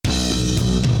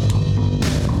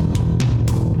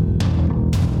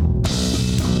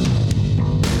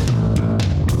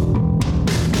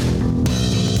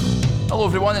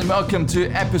everyone, and welcome to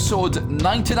episode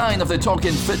 99 of the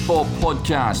Talking Football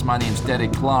podcast. My name's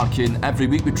Derek Clark, and every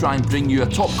week we try and bring you a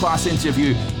top-class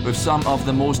interview with some of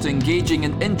the most engaging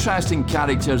and interesting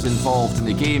characters involved in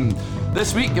the game.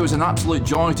 This week it was an absolute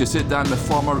joy to sit down with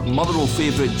former Motherwell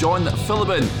favourite John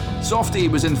Phillippen. Softy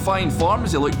was in fine form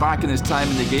as he looked back on his time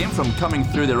in the game, from coming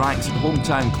through the ranks at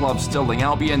hometown club Stirling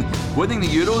Albion, winning the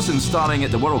Euros and starring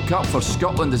at the World Cup for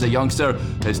Scotland as a youngster,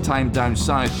 his time down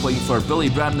south playing for Billy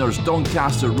Bremner's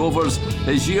Doncaster Rovers,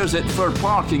 his years at Fir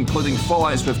Park including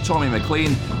fallouts with Tommy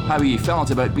McLean, how he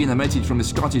felt about being omitted from the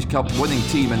Scottish Cup winning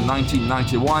team in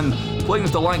 1991, playing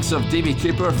with the likes of Davy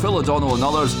Cooper, Phil O'Donnell and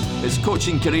others, his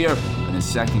coaching career, and his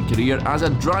second career as a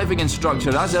driving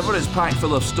instructor. As ever, it's packed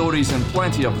full of stories and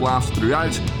plenty of laughs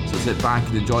throughout, so sit back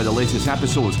and enjoy the latest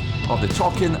episodes of the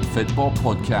Talking Football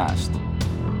podcast.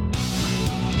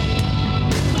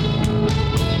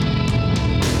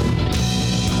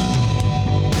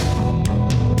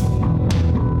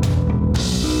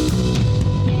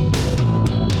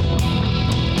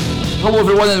 Hello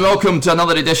everyone and welcome to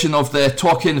another edition of the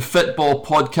Talking Football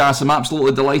podcast. I'm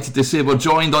absolutely delighted to say we're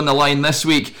joined on the line this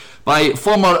week by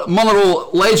former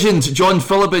Motherwell legend John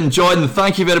Phillippen. John,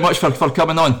 thank you very much for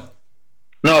coming on.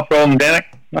 No problem, Derek.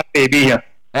 Happy to be here.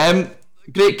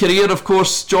 Great career, of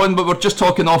course, John, but we're just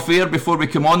talking off air before we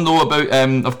come on though about,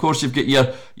 of course, you've got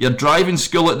your driving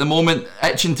school at the moment,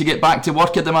 itching to get back to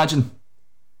work, I'd imagine.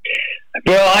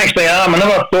 Well, actually I am. I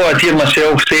never thought I'd hear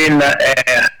myself saying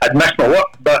that I'd missed my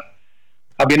work, but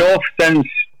I've been off since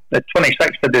the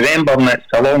 26th of December, and it's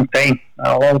a long time,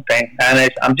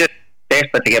 and I'm just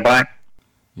desperate to get back.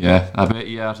 Yeah, I bet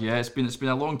you are. Yeah, it's been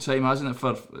a long time, hasn't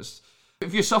it?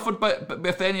 Have you suffered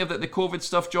with any of the COVID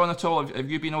stuff, John, at all?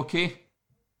 Have you been okay?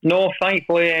 No,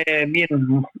 thankfully, me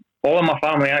and all of my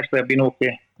family actually have been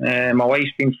okay. My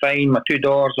wife's been fine, my two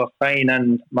daughters are fine,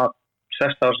 and my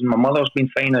sisters and my mother's been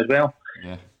fine as well.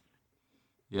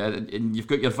 Yeah, and you've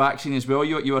got your vaccine as well,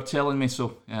 you were telling me,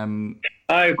 so...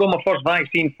 I got my first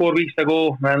vaccine 4 weeks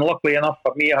ago, and luckily enough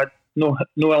for me, I had no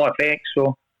ill effects,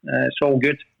 so it's all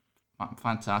good.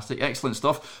 Fantastic, excellent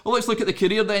stuff. Well, let's look at the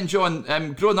career then, John.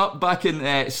 Growing up back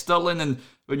in Stirling, and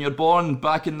when you were born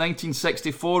back in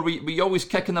 1964, were you always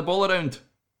kicking the ball around?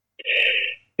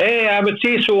 I would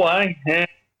say so, at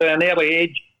an early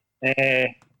age. I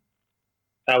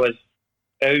was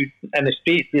out in the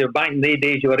streets. Back in the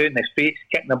days, you were out in the streets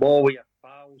kicking the ball with your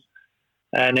pals.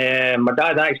 And my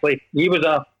dad actually, he was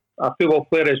a football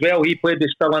player as well. He played with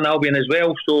Stirling Albion as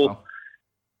well, so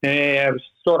I was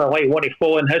sort of like want to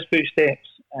follow in his footsteps.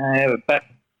 But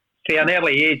to an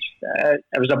early age,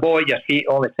 I was a boy at your feet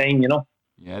all the time, you know.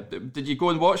 Yeah. Did you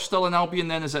go and watch Stirling Albion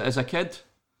then as a kid?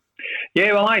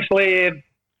 Yeah, well, actually,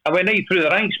 I went right through the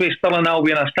ranks with Stirling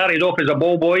Albion. I started off as a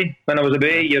ball boy when I was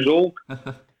about 8 years old.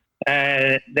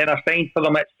 Then I signed for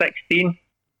them at 16.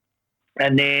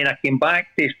 And then I came back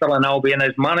to Stirling Albion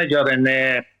as manager in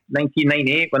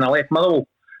 1998 when I left Motherwell.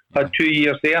 I had 2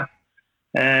 years there.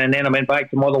 And then I went back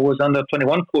to Motherwell as under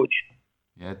 21 coach.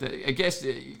 Yeah, I guess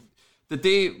the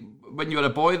day when you were a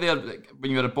boy there,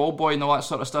 when you were a ball boy and all that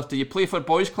sort of stuff, did you play for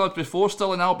boys' clubs before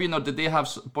Stirling Albion, or did they have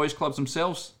boys' clubs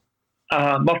themselves?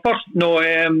 No, back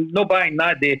in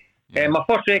that day. Yeah. My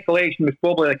first recollection was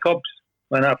probably the Cubs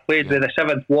when I played with the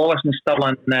 7th Wallace in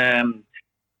Stirling.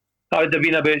 I would have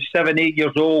been about 7, 8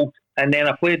 years old, and then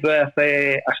I played with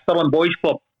a Stirling Boys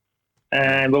Club,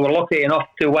 and we were lucky enough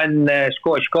to win the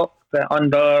Scottish Cup at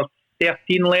under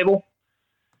 13 level.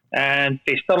 And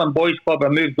the Stirling Boys Club, I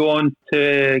moved on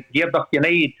to Gearduck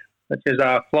United, which is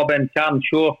a club in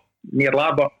Carnshaw near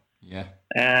Larbert. Yeah.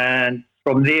 And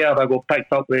from there, I got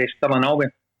picked up with Stirling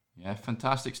Albion. Yeah,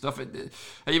 fantastic stuff.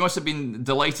 You must have been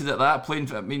delighted at that,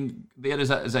 playing, there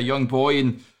as a young boy.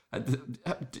 And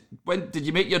when did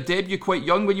you make your debut? Quite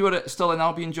young when you were still in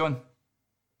Albion, John?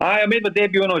 I made my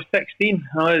debut when I was 16.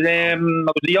 I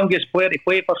was the youngest player to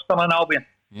play for Stirling Albion.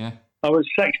 Yeah. I was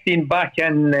 16 back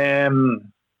in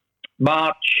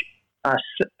March. I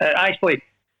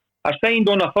signed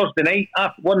on a Thursday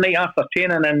night, one night after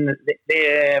training, and I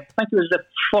think it was the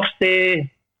 1st of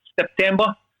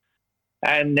September.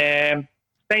 And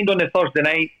signed on the Thursday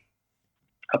night.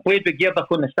 I played with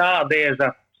Gearduck on the Saturday as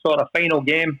a sort of final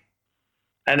game.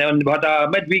 And then we had a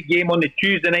midweek game on the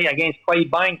Tuesday night against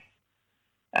Clydebank.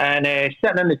 And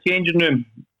sitting in the changing room,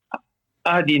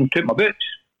 I hadn't even took my boots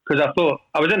because I thought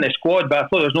I was in the squad, but I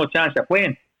thought there was no chance of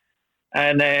playing.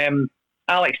 And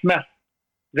Alex Smith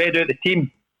read out the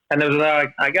team. And there was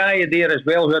a guy there as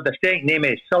well who had the second name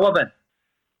of Sullivan.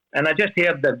 And I just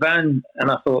heard the van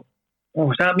and I thought, oh,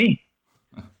 was that me?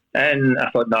 And I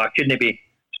thought, no, it couldn't be.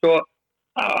 So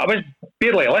I was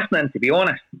barely listening, to be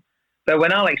honest. But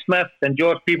when Alex Smith and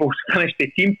George Peebles finished the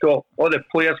team talk, all the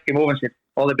players came over and said,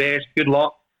 all the best, good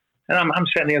luck. And I'm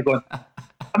sitting there going,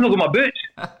 I've not got my boots.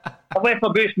 I've left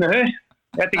my boots in the house.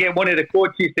 I had to get one of the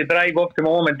coaches to drive up to my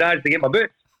mum and dad's to get my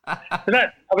boots. So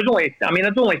I'd only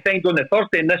signed on the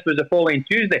Thursday, and this was the following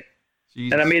Tuesday.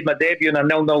 Jeez. And I made my debut in a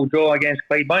 0-0 draw against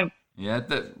Clydebank. Yeah.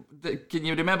 Can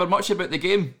you remember much about the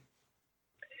game?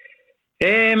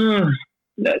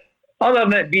 Other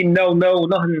than it being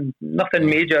 0-0, nothing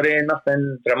major,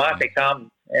 nothing dramatic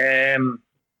happened.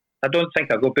 I don't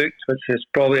think I got booked, which is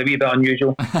probably a wee bit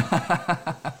unusual.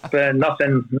 But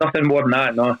nothing more than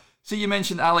that, no. So you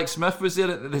mentioned Alex Smith was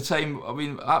there at the time. I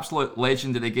mean, absolute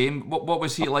legend of the game. What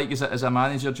was he like as a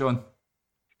manager, John?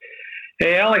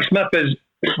 Alex Smith is,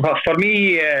 for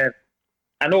me,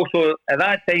 and also at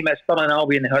that time at Stirling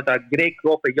Albion, they had a great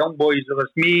crop of young boys. There was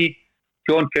me,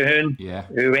 John Cahoon,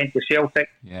 who went to Celtic.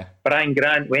 Yeah. Brian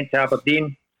Grant went to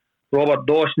Aberdeen. Robert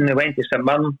Dawson, who went to St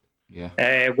Mirren.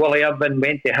 Yeah. Willie Irvin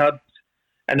went to Hibs.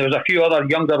 And there was a few other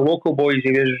younger local boys.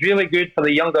 He was really good for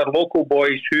the younger local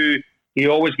boys who he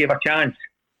always gave a chance.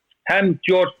 Him,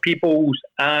 George Peebles,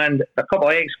 and a couple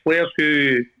of ex-players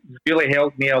who really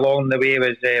helped me along the way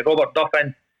was Robert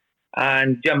Duffin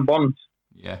and Jim Burns.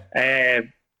 Yeah.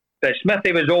 But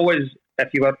Smithy was always, if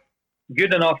you were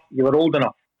good enough, you were old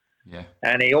enough. Yeah.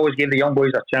 And he always gave the young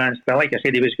boys a chance. But like I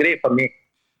said, he was great for me.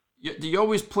 Do you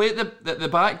always play at the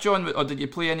back, John, or did you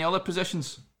play any other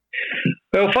positions?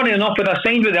 Well, funny enough, when I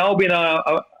signed with the Albion,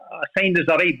 I signed as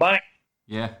a right back.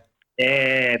 Yeah.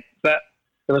 But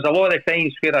there was a lot of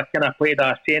times where I kind of played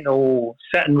a central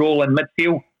sitting role in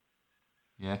midfield.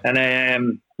 Yeah.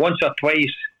 And once or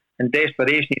twice, in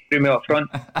desperation, he threw me up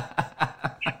front.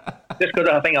 Just because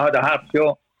I think I had a hard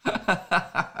shot.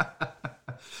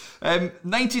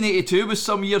 1982 was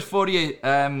some year for you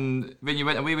when you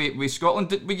went away with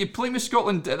Scotland. Were you playing with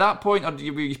Scotland at that point, or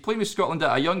were you playing with Scotland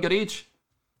at a younger age?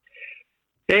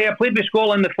 I played with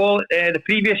Scotland the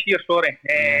previous year, sorry.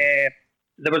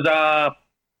 There was a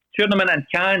tournament in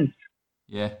Cairns.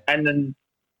 Yeah. And then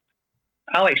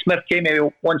Alex Smith came to me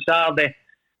one Saturday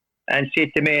and said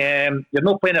to me, you're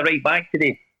not playing a right back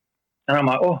today. And I'm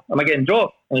like, oh, am I getting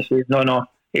dropped? And he says, no.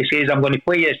 He says, I'm going to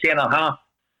play you at centre-half.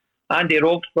 Andy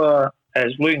Roxburgh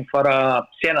is looking for a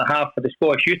centre-half for the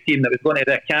Scottish youth team that was going to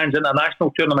the Cairns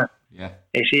International Tournament. Yeah.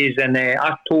 He says, and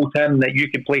I told him that you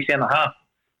can play centre-half.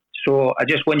 So I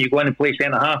just want you to go in and play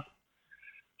centre-half.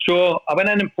 So I went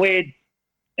in and played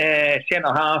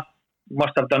centre-half.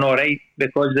 Must have done all right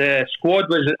because the squad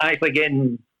was actually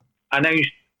getting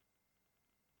announced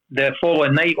the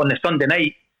following night on the Sunday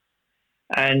night.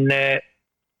 And I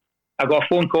got a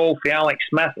phone call from Alex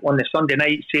Smith on the Sunday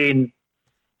night saying,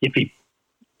 you've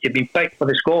been picked for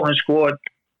the Scotland squad,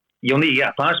 you'll need to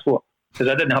get a passport, because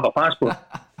I didn't have a passport.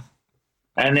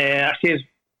 And I says,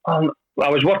 I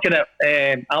was working at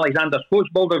Alexander's Coach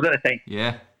Builders at the time.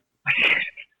 Yeah.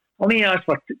 I only asked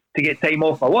for to get time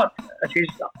off for work. I says,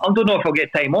 I don't know if I'll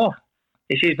get time off.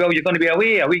 He says, well, you're going to be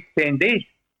away a week, 10 days.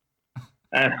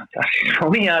 And I says, I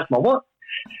only asked my work.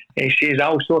 He says,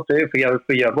 I'll sort it out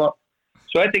for your work.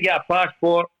 So I had to get a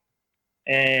passport,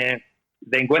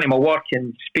 then go into my work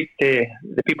and speak to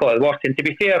the people at work. And to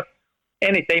be fair,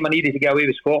 any time I needed to get away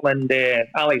with Scotland,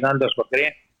 Alexander's were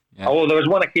great. Yeah. Although there was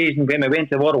one occasion when we went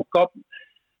to the World Cup,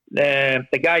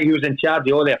 the guy who was in charge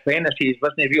of all the apprentices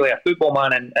wasn't really a football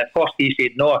man, and at first he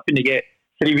said no, I couldn't get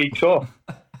 3 weeks off.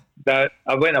 But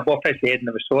I went above his head and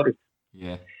I was sorry.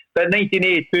 Yeah. But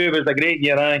 1982 was a great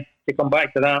year, to come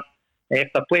back to that.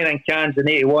 After playing in Cairns in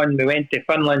 81, we went to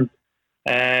Finland,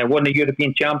 won the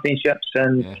European Championships,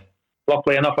 and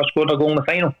luckily enough I scored a goal in the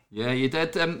final. Yeah, you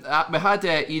did. We had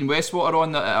Ian Westwater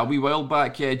on a wee while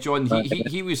back, John.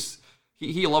 He was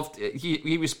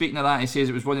speaking of that. He says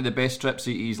it was one of the best trips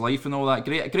of his life and all that.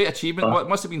 Great achievement. What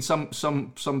must have been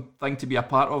something to be a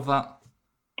part of that?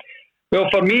 Well,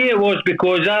 for me it was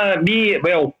because Pat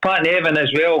and Evan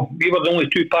as well, we were the only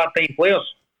two part-time players.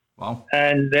 Wow.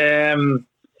 And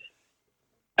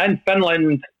in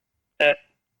Finland, that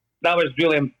was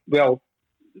really, the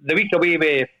week away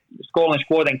with the Scotland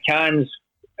squad in Cairns,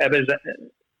 it was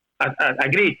a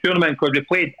great tournament because we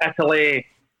played Italy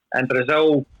and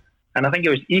Brazil, and I think it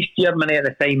was East Germany at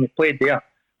the time we played there.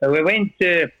 But we went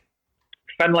to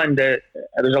Finland, it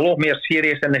was a lot more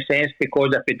serious in the sense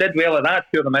because if we did well at that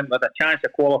tournament, we had a chance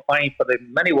of qualifying for the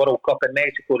Mini World Cup in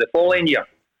Mexico the following year.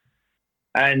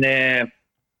 And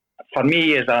for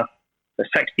me, as a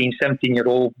 16,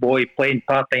 17-year-old boy playing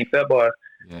part-time football,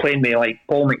 playing me like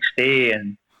Paul McStay,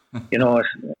 and I'm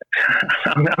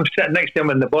sitting next to him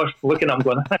in the bus looking at him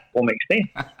going, that's Paul McStay.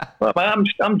 Well, I'm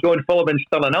John Sullivan,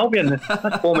 Stirling Albion.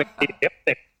 That's Paul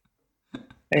McStay.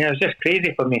 And it was just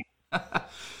crazy for me.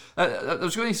 I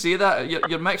was going to say that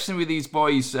you're mixing with these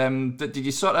boys. Did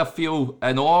you sort of feel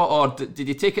in awe, or did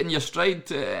you take it in your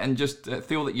stride and just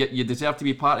feel that you deserve to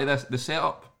be part of the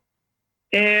setup?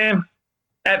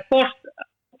 At first,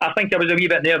 I think I was a wee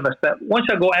bit nervous, but once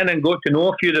I got in and got to know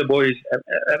a few of the boys,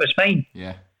 it was fine.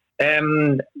 Yeah.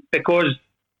 Because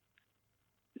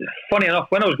funny enough,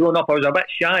 when I was growing up, I was a bit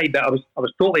shy, but I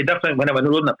was totally different when I was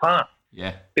in the park.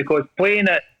 Yeah. Because playing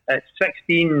at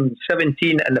 16,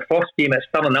 17 in the first team at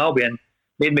Stirling Albion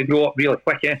made me grow up really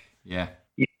quick. Yeah.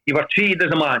 You were treated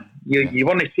as a man. You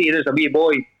weren't treated as a wee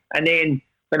boy. And then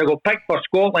when I got picked for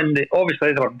Scotland,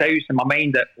 obviously there were doubts in my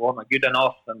mind that, well, am I good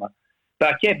enough? But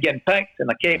I kept getting picked and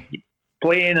I kept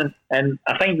playing. And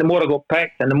I think the more I got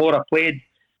picked and the more I played,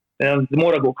 the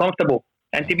more I got comfortable.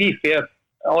 And to be fair,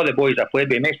 all the boys I played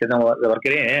with, most of them they were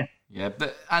great. Yeah,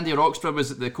 but Andy Roxburgh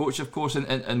was the coach, of course,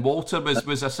 and Walter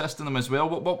was assisting them as well.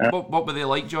 What were they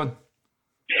like, John?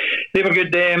 They were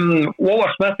good.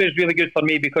 Walter Smith was really good for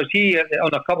me because he,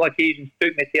 on a couple of occasions,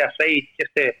 took me to a side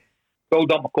just to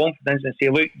build up my confidence and say,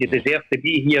 look, you deserve to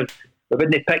be here. We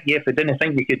wouldn't pick you if we didn't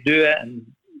think we could do it. And,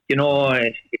 you know,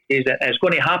 it's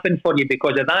going to happen for you,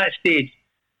 because at that stage,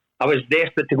 I was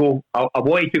desperate to go. I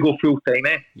wanted to go full time.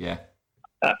 Yeah.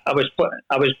 I was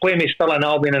playing with Stirling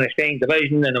Albion in the second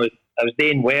division, and I was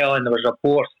doing well, and there was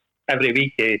reports every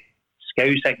week to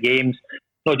scouts at games,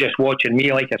 not just watching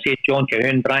me, like I said, John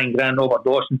Cahoon, Brian Grant, Robert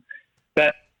Dawson.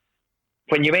 But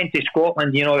when you went to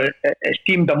Scotland, you know, it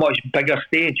seemed a much bigger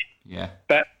stage. Yeah.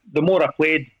 But the more I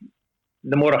played,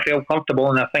 the more I felt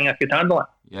comfortable, and I think I could handle it.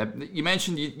 Yeah. You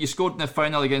mentioned you scored in the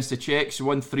final against the Czechs, you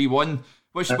won 3-1.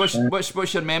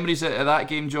 What's your memories of that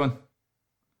game, John?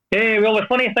 Well, the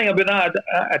funny thing about that,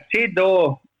 I said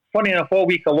though, funny enough, all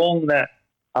week along, that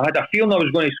I had a feeling I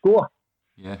was going to score.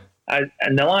 Yeah.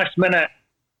 In the last minute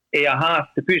of a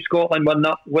half to put Scotland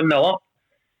 1-0 up.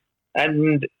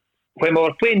 And when we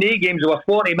were playing the A games, there were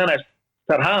 40 minutes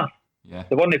per half. Yeah.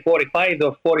 They weren't 45, they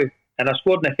were 40. And I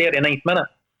scored in the 39th minute.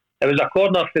 It was a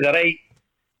corner to the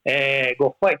right,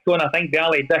 got flicked on, I think, the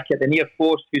Ali Dick at the near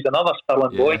post, who's another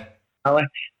Stirling boy. I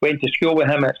went to school with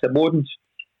him at St Bodens.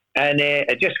 And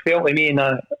it just felt to me, and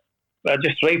I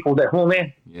just rifled it home.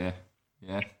 Yeah,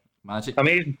 magic.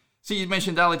 Amazing. See, you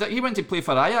mentioned Ali Dick. He went to play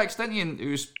for Ajax, didn't he? And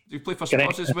he played for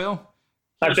Spurs as well.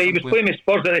 That's right, he was playing with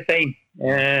Spurs at the time.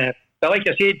 But like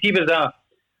I said,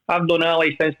 I've known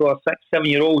Ali since we were 6-7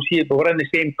 year olds here, but we're in the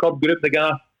same club group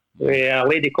together with a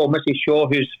lady called Mrs Shaw,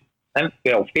 who's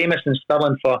famous in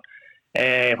Stirling for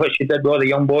what she did with all the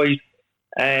young boys.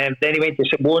 Then he went to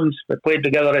St Bodens. We played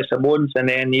together at St Bodens, and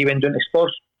then he went down to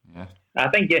Spurs. Yeah. I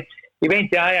think he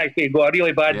went to Ajax. He got a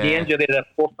really bad knee injury that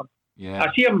forced him. Yeah.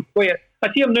 I see him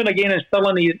now and again in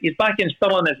Stirling. He's back in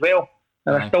Stirling as well,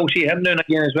 and I still see him now and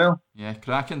again as well. Yeah,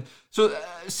 cracking. So,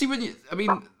 see,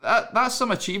 that's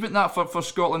some achievement that for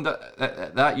Scotland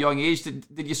at that young age. Did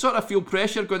you sort of feel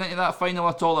pressure going into that final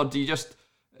at all, or do you just,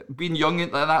 being young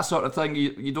and that sort of thing,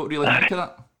 you don't really think of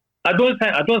that? I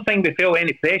don't think we felt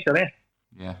any pressure.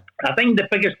 Yeah. I think the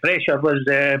biggest pressure was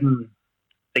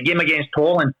the game against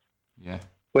Holland. Yeah.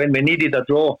 When we needed a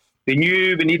draw. We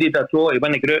knew we needed a draw to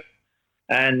win the group.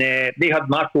 And they had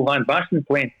Marco van Basten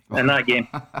playing in that game.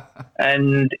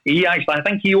 And I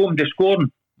think he opened the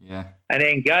scoring. Yeah. And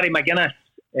then Gary McGuinness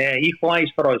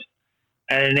equalised for us.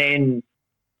 And then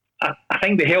I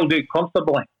think we held out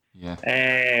comfortably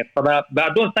for that.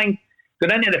 But I don't think,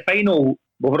 going into the final,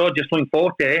 we were all just looking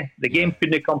forward to it. The game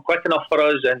couldn't come quick enough for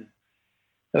us, and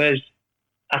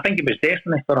I think it was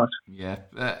destiny for us. Yeah,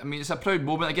 it's a proud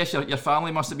moment. I guess your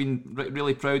family must have been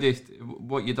really proud of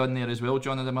what you done there as well,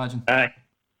 John, I'd imagine. Aye.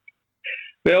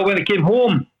 Well, when we came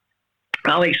home,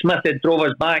 Alex Smith had drove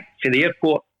us back to the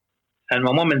airport, and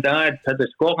my mum and dad had the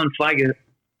Scotland flag on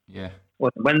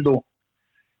the window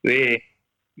with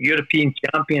European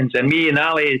champions, and me and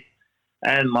Ali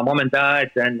and my mum and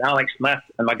dad and Alex Smith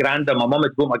and my granda. My mum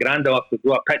had got my granda up to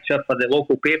do a picture for the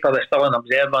local paper, the Stirling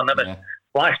Observer, and it was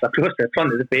flashed across the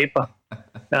front of the paper.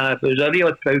 It was a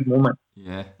really proud moment.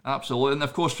 Yeah, absolutely. And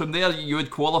of course, from there you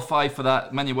would qualify for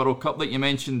that mini World Cup that you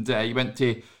mentioned. You went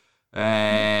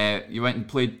and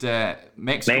played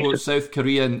Mexico, South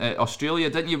Korea, and Australia,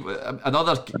 didn't you?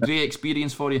 Another great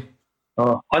experience for you.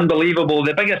 Oh, unbelievable.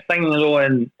 The biggest thing though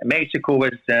in Mexico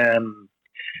was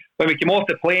when we came off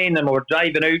the plane and we were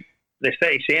driving out the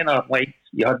city centre. Like,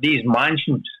 you had these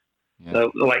mansions,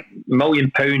 like £1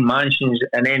 million mansions,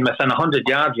 and then within 100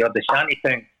 yards you had the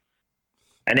shantytown.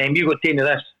 And then we got taken to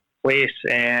this place,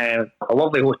 a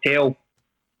lovely hotel,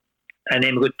 and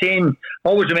then we got taken. I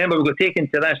always remember we got taken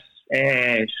to this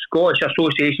Scottish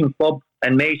Association club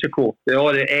in Mexico with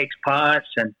all the expats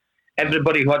and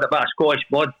everybody who had a bit of Scottish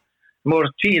blood. More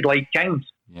treated like kings.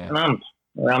 Yeah. And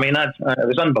it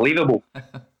was unbelievable.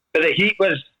 But the heat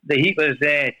was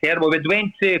terrible. We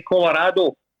went to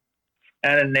Colorado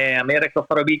in America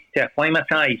for a week to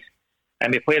acclimatise,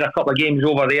 and we played a couple of games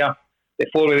over there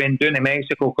before we went down to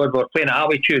Mexico because we were playing at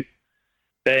altitude.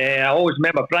 But I always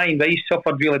remember Brian Rice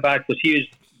suffered really bad because he was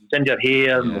ginger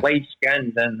hair and light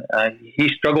skinned, and he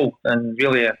struggled. And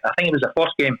really, I think it was the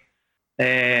first game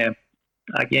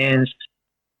against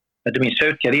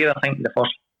South Korea. I think the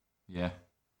first. Yeah.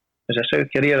 It was South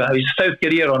Korea. It was South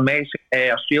Korea on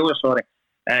Australia. Sorry,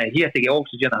 he had to get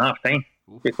oxygen at half time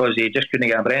because he just couldn't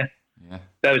get a breath. Yeah.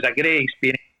 That was a great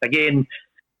experience. Again,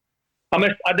 I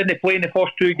didn't play in the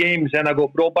first two games, and I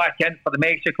got brought back in for the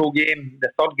Mexico game,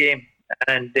 the third game,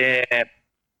 and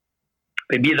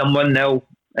we beat them 1-0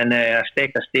 in the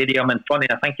Azteca Stadium in front of,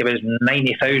 I think it was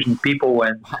 90,000 people.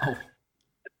 And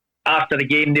after the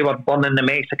game, they were burning the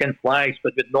Mexican flags,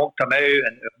 but we knocked them out,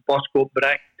 and the bus got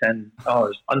bricked, and it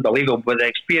was unbelievable. But the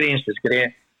experience was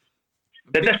great.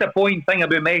 The disappointing thing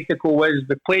about Mexico was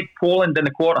we played Poland in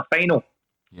the quarter final,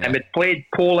 and we played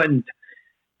Poland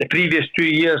the previous 2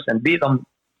 years and beat them.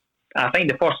 I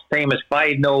think the first time was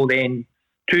 5-0, then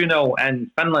 2-0 in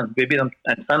Finland. We beat them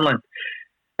in Finland,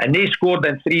 and they scored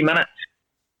in 3 minutes,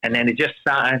 and then they just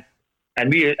sat in.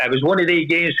 And it was one of these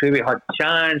games where we had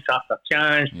chance after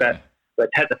chance, but we'd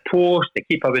hit the post. The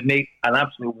keeper would make an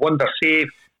absolute wonder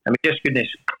save, and we just couldn't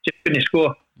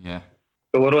score. Yeah.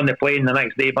 So we're on the plane the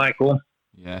next day back home.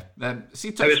 Yeah. So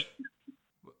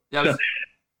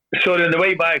on the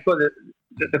way back,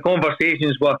 the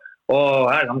conversations were,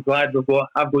 I'm glad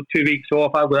I've got 2 weeks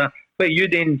off. What are you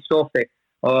doing, Softy?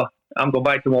 I'm going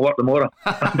back to my work tomorrow.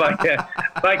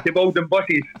 back to building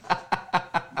buses.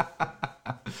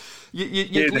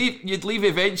 You'd leave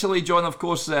eventually, John. Of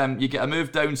course, you get a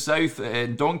move down south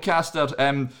in Doncaster.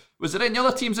 Was there any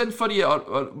other teams in for you,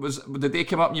 or did they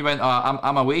come up and you went,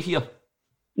 I'm away here?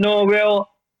 No, well,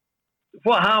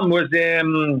 what happened was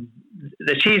the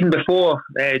season before,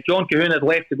 John Cahoon had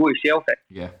left to go to Celtic.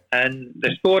 Yeah. And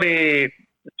the story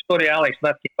Alex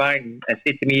Smith came back and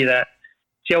said to me that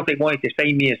Celtic wanted to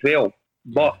sign me as well,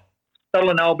 but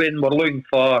Stirling Albion were looking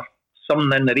for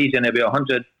something in the region of about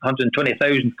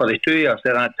 120,000 for the 2 years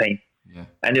at that time. Yeah.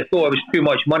 And they thought it was too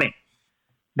much money.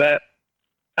 But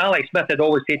Alex Smith had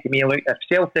always said to me, look, if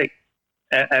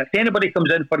anybody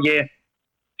comes in for you,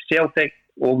 Celtic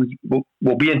will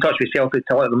be in touch with Celtic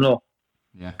to let them know.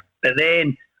 Yeah. But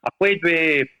then I played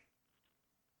with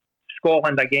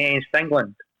Scotland against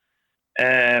England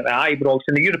at Ibrox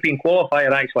in the European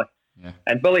qualifier, actually. Yeah.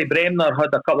 And Billy Bremner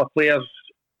had a couple of players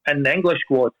in the English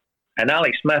squad. And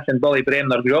Alex Smith and Billy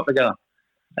Bremner grew up together,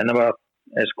 and they were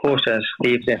as close as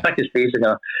thieves, thick as thieves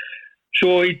together.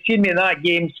 So he'd seen me in that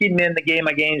game, seen me in the game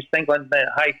against England at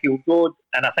Highfield Road,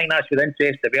 and I think that's where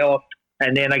interest developed.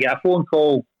 And then I get a phone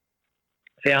call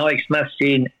from Alex Smith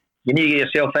saying, you need to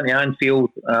get yourself into Anfield,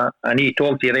 I need to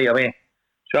talk to you right away.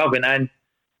 So I went in.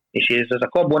 He says, there's a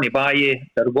club wanting to buy you,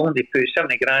 they're willing to put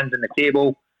 70 grand on the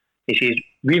table. He says,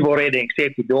 we've already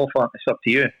accepted the offer, it's up to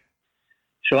you.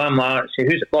 So I'm like, say,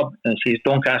 who's the club? And he says,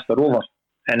 Doncaster Rovers.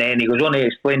 And then he goes on to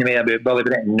explain to me about Billy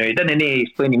Bremner. No, he didn't need to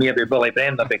explain to me about Billy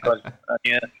Bremner because I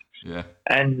knew it. Yeah.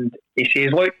 And he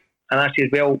says, look, and I says,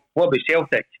 well, what about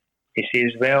Celtic? He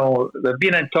says, well, we've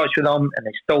been in touch with them and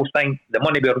they still think the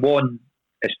money we're won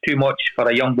is too much for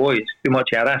a young boy. It's too much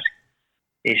of a risk.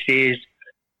 He says,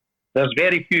 there's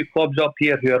very few clubs up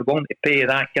here who are going to pay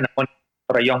that kind of money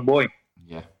for a young boy.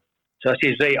 Yeah. So I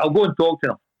says, right, I'll go and talk to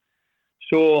them.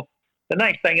 So the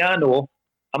next thing I know,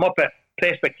 I'm up at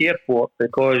Prestwick Airport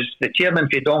because the chairman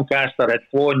for Doncaster had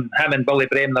flown him and Billy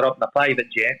Bremner up in a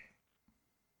private jet.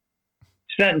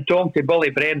 Sitting and talking to Billy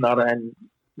Bremner and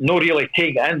not really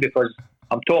take it in because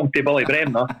I'm talking to Billy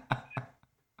Bremner.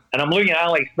 And I'm looking at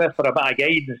Alex Smith for a bit of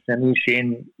guidance, and he's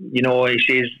saying, he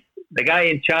says, the guy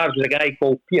in charge was a guy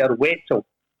called Peter Wetzel,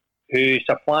 who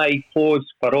supplied clothes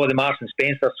for all the Marks and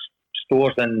Spencer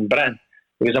stores in Britain.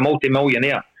 He was a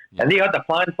multi-millionaire. Yeah. And they had a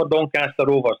plan for Doncaster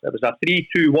Rovers. It was a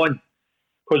 3-2-1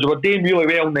 because they were doing really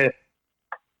well in the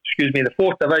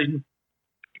 4th division.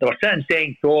 They were sitting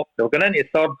second top. They were going into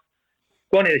third,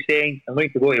 going to the second, and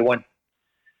looking to go to 1.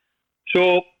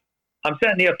 So I'm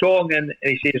sitting there talking, and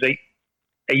he says, right,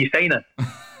 are you signing?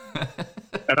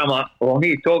 And I'm like, well, I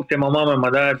need to talk to my mum and my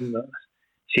dad. And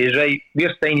he says, right,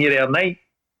 we're staying here every night.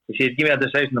 He says, give me a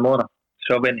decision tomorrow.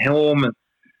 So I went home and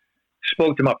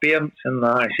spoke to my parents, and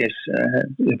I says,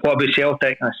 what about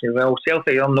Celtic? I said, well,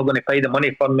 Celtic, I'm not going to pay the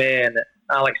money for me. And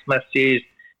Alex Smith says,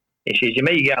 he says, you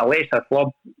might get a lesser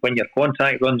club when your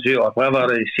contract runs out or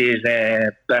whatever. He says,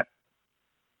 but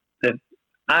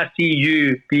I see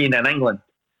you being in England.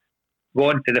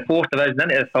 going to the fourth division,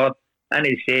 into the third, into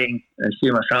the second, and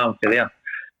see myself to there.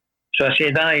 So I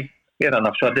said, aye, fair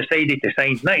enough. So I decided to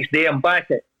sign. Next day, I'm back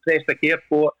at Prestwick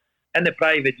Airport in the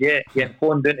private jet, getting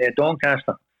phoned down to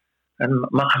Doncaster. And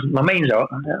my mind's out.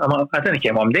 I didn't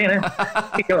care what I'm doing. I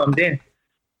didn't care what I'm doing.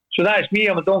 So that's me.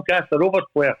 I'm a Doncaster Rovers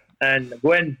player. And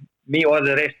go in, meet all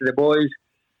the rest of the boys.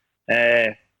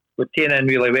 We're training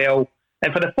really well.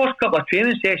 And for the first couple of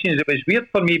training sessions, it was weird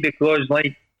for me because,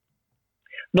 like,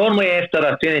 normally after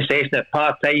a training session at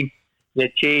part-time, you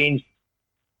change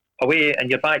away and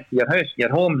you're back to your house,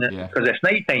 your home, because it's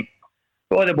night time.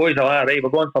 So all the boys are like, right, we're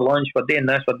going for lunch, we're doing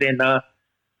this, we're doing that.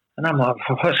 And I'm like,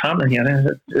 what's happening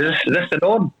here? Is this the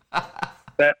norm?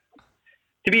 But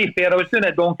to be fair, I was doing it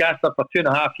at Doncaster for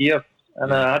 2.5 years,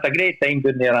 and I had a great time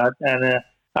doing there. And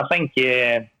I think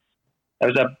it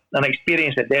was an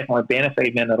experience that definitely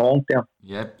benefited me in the long term.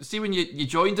 Yeah. See, when you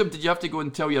joined them, did you have to go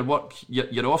and tell your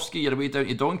off-ski your way down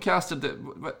to Doncaster?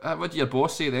 What did your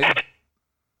boss say then?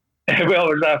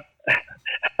 Well, it was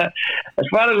as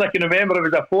far as I can remember, it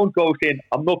was a phone call saying,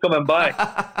 I'm not coming back.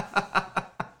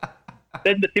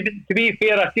 To be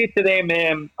fair, I said to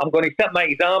them, I'm going to sit my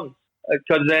exams,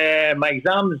 because my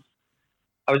exams,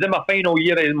 I was in my final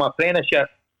year in my apprenticeship.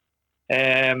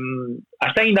 I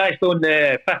signed actually on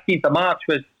the 15th of March,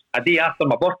 was a day after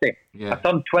my birthday. I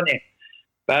turned 20.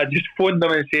 But I just phoned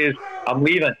them and says, I'm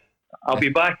leaving. I'll be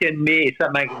back in May to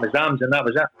sit my exams, and that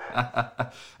was it.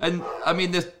 And I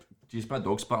mean, jeez, my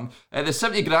dog's spotting. The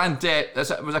 70 grand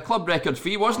was a club record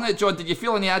fee, wasn't it, John? Did you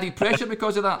feel any added pressure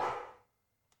because of that?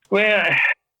 Well,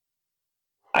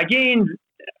 again,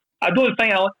 I don't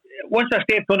think once I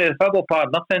stepped onto the football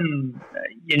part, nothing,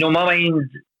 my mind,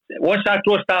 once I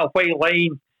crossed that white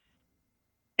line,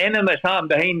 anything that's happened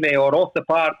behind me or off the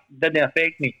park didn't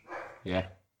affect me. Yeah.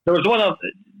 There was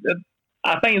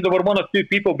I think there were one or two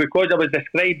people, because I was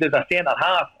described as a centre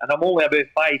half, and I'm only about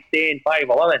 5'10",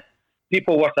 5'11".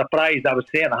 People were surprised I was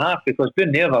centre half, because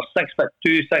down there they're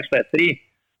 6'2", 6'3".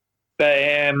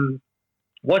 But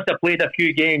once I played a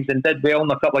few games and did well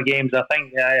in a couple of games, I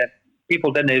think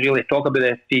people didn't really talk about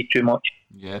the fee too much.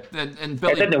 Yeah, and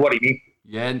Billy, it didn't worry me.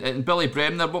 Yeah, and Billy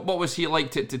Bremner, what was he like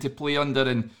to play under?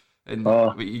 And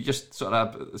you just sort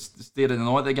of staring in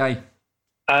awe at the guy.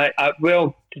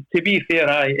 Well, to be fair,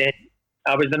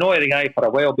 I was annoyed at the guy for a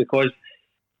while, because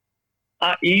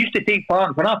he used to take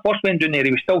part. When I first went down there,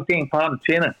 he was still taking part in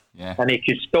training, and he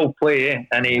could still play.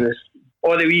 And he was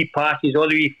all the wee passes, all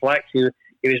the wee flicks.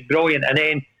 He was brilliant. And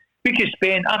then we could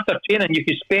spend, after training, you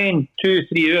could spend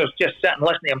 2-3 hours just sitting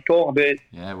listening to him talking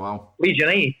about Leeds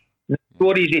United.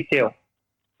 Stories he tell.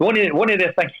 One of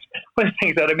the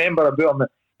things I remember about him,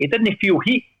 he didn't feel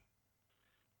heat.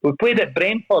 We played at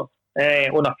Brentford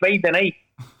on a Friday night,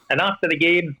 and after the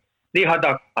game, they had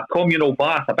a communal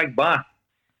bath, a big bath,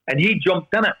 and he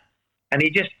jumped in it, and he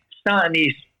just sat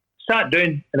down,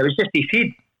 and it was just his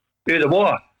head out of the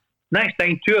water. Next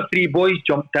time, 2 or 3 boys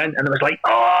jumped in, and it was like,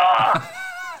 oh!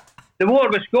 The water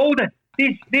was scalding.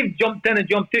 They've jumped in and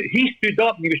jumped out. He stood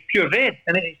up, and he was pure red,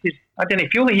 and he says, I didn't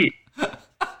feel the heat.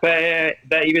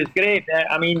 But he was great.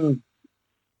 I mean,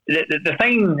 the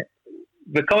thing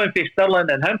with coming for Stirling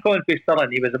and him coming for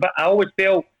Stirling, he was a bit. I always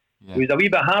felt he was a wee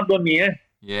bit hard on me.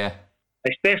 Yeah.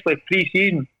 Especially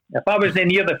pre-season. If I wasn't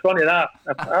near the front of that,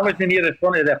 if I wasn't near the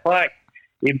front of the flag,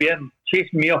 he'd be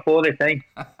chasing me up all the time.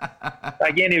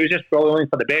 Again, he was just probably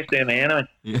for the best of me anyway.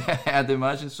 Yeah, I'd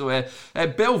imagine so.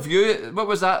 Bellevue, what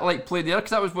was that like playing there?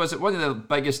 Because was it one of the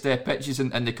biggest pitches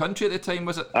in the country at the time,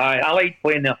 was it? I liked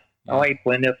playing there. I liked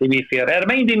playing there, to be fair. It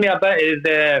reminded me a bit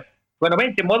of when I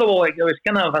went to Motherwell, like, it was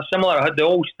kind of a similar. I had the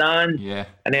old stand,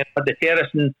 and then I had the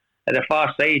terracing at the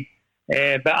far side.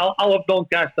 But I loved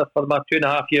Doncaster for my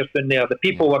 2.5 years down there. The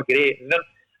people were great.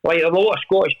 Like a lot of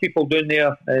Scottish people down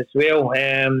there as well,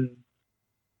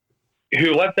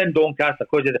 who lived in Doncaster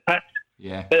because of the pits.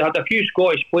 Yeah. But I had a few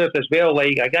Scottish players as well,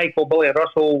 like a guy called Billy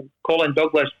Russell, Colin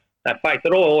Douglas. In fact,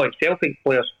 they're all like Celtic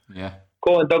players. Yeah.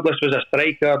 Colin Douglas was a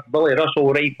striker, Billy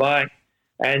Russell right back,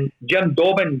 and Jim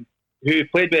Dobbin, who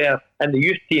played with her in the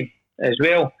youth team as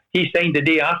well, he signed the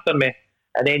day after me.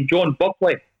 And then John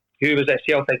Buckley, who was at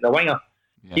Celtic, the winger,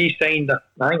 he signed,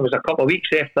 I think it was a couple of weeks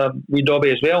after we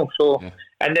Dobby as well. So,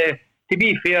 and to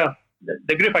be fair,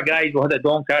 the group of guys we had at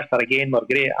Doncaster again were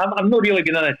great. I've not really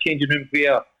been in a changing room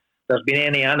where there's been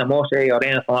any animosity or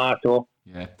anything like that at all.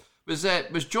 Yeah.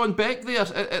 Was John Beck there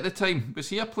at the time? Was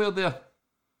he a player there?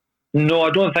 No, I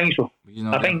don't think so.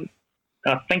 I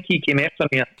think he came after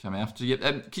me. Came after you.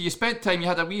 You spent time, you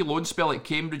had a wee loan spell at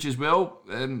Cambridge as well.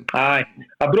 Aye.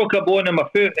 I broke a bone in my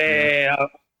foot, a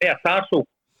tarsal.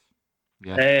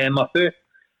 My foot.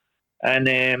 And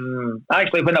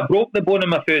actually, when I broke the bone in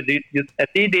my foot, at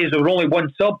the days there was only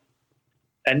one sub,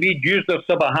 and we'd used their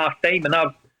sub at half time, and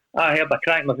I heard a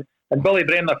crack in my foot. And Billy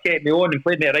Bremner kept me on and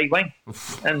played me at right wing.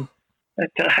 And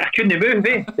I couldn't move,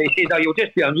 eh? They said, "Oh, you'll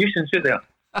just be a nuisance out there."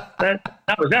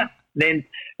 That was it. Then,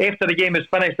 after the game was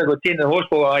finished, I got taken to the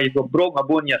hospital. I got broke my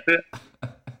bone in your foot.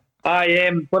 When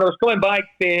I was coming back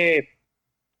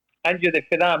injured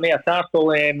for that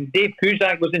metatarsal, Dave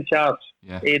Cusack was in charge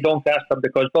at Doncaster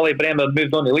because Billy Bremner had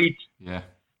moved on to Leeds. Yeah.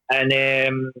 And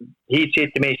he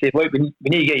said to me, he said, "Look, we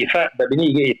need to get you fit, but we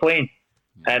need to get you playing."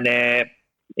 Yeah. And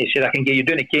he said, "I can get you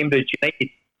down to Cambridge United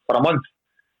for a month."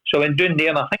 So I went down there,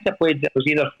 and I think I played, it was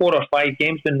either 4 or 5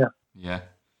 games down there. Yeah.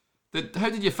 How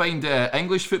did you find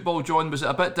English football, John? Was it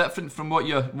a bit different from what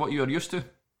you were used to?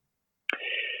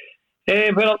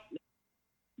 Well,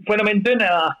 when I went down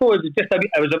there, I thought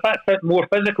it was a bit more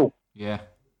physical. Yeah.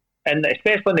 And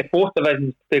especially in the 4th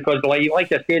division, because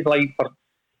like I said, like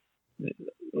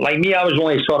me, I was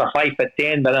only sort of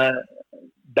 5'10", but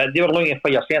they were looking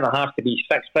for your centre half to be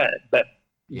 6 foot, but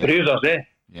bruisers, eh?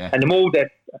 Yeah. And the mould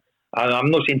that,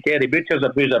 I'm not saying Terry Butcher's a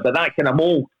bruiser, but that kind of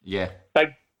mould. Yeah.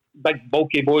 Big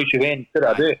bulky boys who went to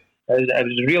that. It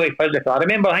was really physical. I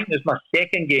remember, I think it was my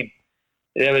second game.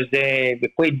 There was we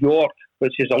played York,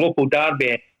 which is a local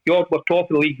derby. York were top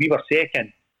of the league, we were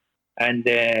second. And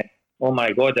oh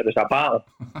my God, it was a battle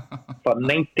for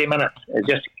 90 minutes. It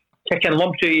just kicking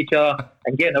lumps at each other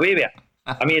and getting away with it.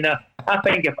 I mean, I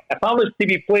think if I was to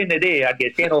be playing today, I'd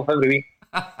get sent off every week.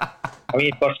 I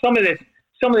mean, for some of the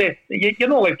you're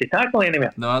not allowed to tackle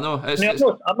anywhere. No, I know. I'm not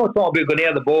talking about going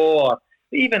near the ball or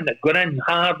even going in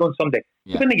hard on somebody.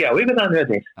 You couldn't get away with that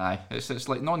nowadays. Aye, it's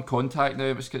like non-contact now.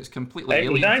 It's completely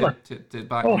alien to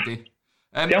back in the day.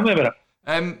 Tell me about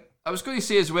it. I was going to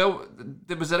say as well,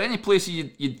 was there any place you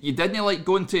didn't like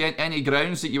going to, any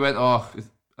grounds that you went, oh,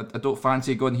 I don't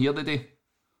fancy going here today?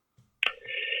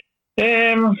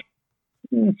 No,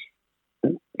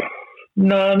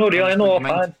 not really. No,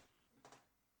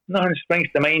 nothing springs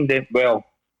to mind. Well,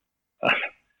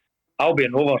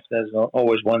 Albion Rovers is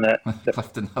always one that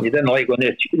you didn't like going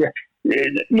there.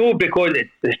 No, because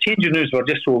the changing rooms were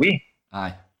just so wee.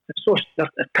 Aye. They're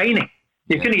tiny.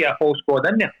 You couldn't get a full squad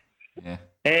in there. Yeah.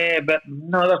 But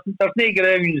no, there's no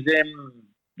grounds.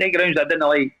 No grounds I didn't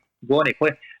like going to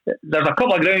play. There's a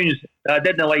couple of grounds I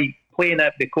didn't like playing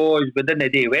at because we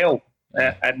didn't do well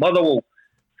at Motherwell.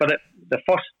 For the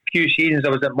first few seasons I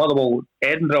was at Motherwell,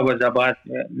 Edinburgh was a bad.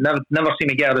 Never seen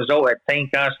me get a result at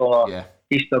Tynecastle or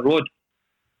Easter Road.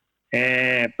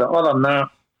 But other than that,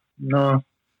 no.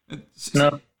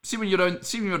 See when you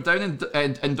were down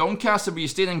in Doncaster, were you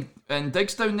staying in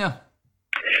digs down there?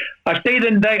 I stayed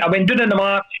in digs. I went down in the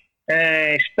March.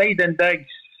 Stayed in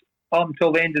digs up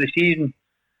until the end of the season,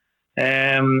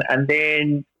 and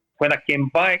then when I came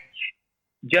back,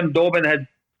 Jim Dobbin had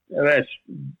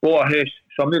bought a house,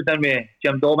 so I moved in with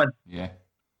Jim Dobbin. Yeah.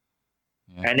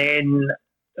 And then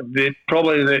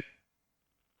probably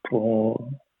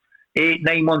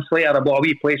 8-9 months later, I bought a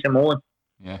wee place in my own.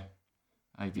 Yeah,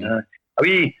 ideal. A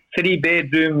wee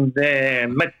 3-bedroom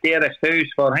mid-terrace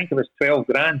house for I think it was 12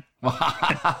 grand.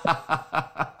 Have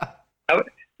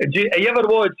you ever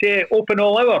watched Open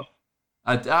All Hours?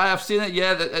 I've seen it.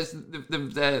 Yeah,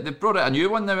 they've brought out a new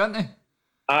one now, haven't they?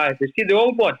 Aye, they see the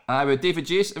old one. Aye, with David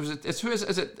Jason. Who's in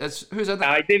it?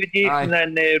 Aye, David Jason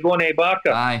and Ronnie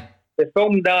Barker. Aye. They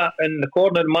filmed that in the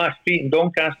corner of Mass Street in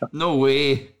Doncaster. No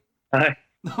way. Aye.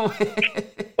 No way.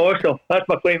 Awesome. That's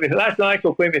my claim. That's the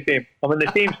actual claim to fame. I'm in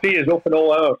the same street as Open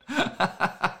All Hours.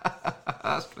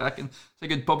 That's cracking. It's a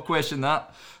good pub question,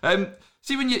 that.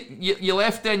 See, when you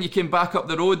left then, you came back up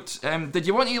the road. Did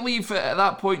you want to leave at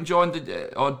that point, John?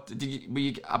 Were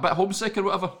you a bit homesick or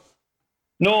whatever?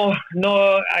 No.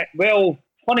 Well,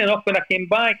 funny enough, when I came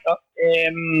back,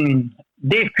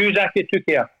 Dave Cusack took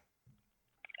care.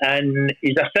 And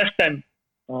his assistant,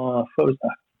 what was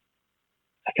that?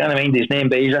 I can't remember his name,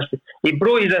 but he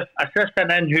brought his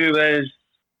assistant in who was,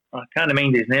 I can't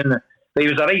remember his name now, but he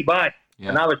was a right back. Yeah.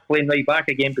 And I was playing right back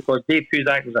again because Dave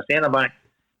Cusack was a centre back.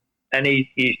 And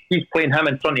he's playing him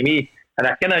in front of me. And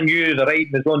I kind of knew the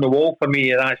writing was on the wall for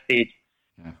me at that stage.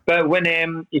 Yeah. But when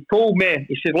he told me,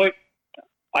 he said, look,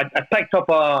 I picked up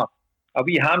a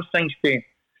wee hamstring sprain.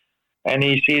 And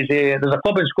he says, there's a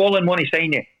club in Scotland want to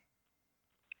sign you.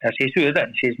 I says, who is it?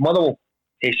 He says, Motherwell.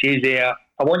 He says,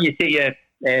 I want you to take you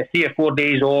 3 or 4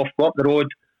 days off, go up the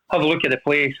road, have a look at the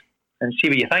place and see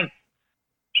what you think.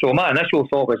 So my initial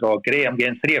thought was, oh great, I'm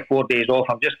getting 3 or 4 days off,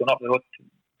 I'm just going up the road to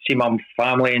see my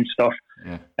family and stuff,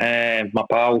 my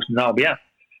pals, and that'll be it.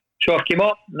 So I came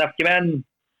up and I came in,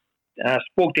 I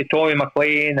spoke to Tommy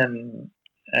McLean and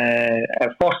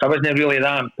At first, I wasn't really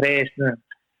that impressed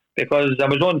because I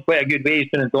was on quite a good wage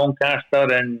down in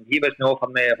Doncaster, and he wasn't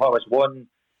offering me if I was one.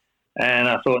 And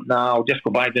I thought, nah, I'll just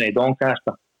go back down to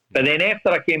Doncaster. But then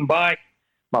after I came back,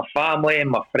 my family and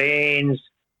my friends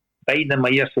biting in my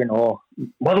ear saying, "Oh,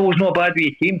 Motherwell's not bad with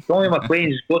your team. Tommy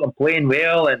McLean's got them playing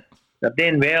well, and they're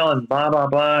doing well, and blah blah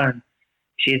blah." And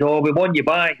she said, "Oh, we want you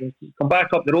back. And come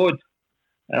back up the road."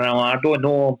 And I'm like, "I don't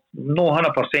know, I'm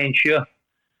not 100% sure."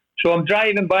 So I'm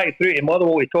driving back through to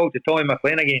Motherwell to talk to Tommy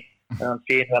McLean again. And I'm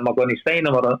saying, "Am I going to sign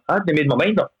him?" Or I hadn't made my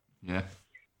mind up. Yeah.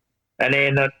 And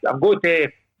then I'm going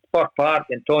to Firth Park,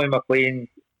 and Tommy McLean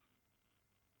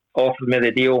offered me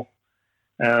the deal.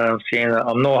 I'm saying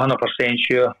I'm not 100%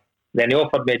 sure. Then he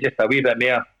offered me just a wee bit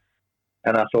more.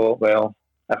 And I thought, well,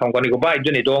 if I'm going to go back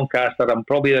down to Doncaster, I'm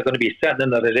probably going to be sitting in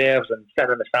the reserves and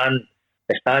sitting in the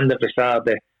stand every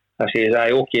Saturday. I says,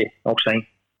 "Aye, okay, I'll sign."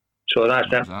 So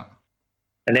that's it.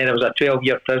 And then it was a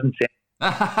 12-year prison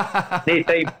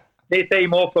sentence. No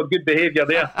time off for good behaviour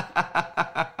there.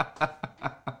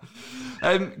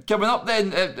 Coming up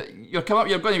then, you're going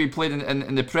to be playing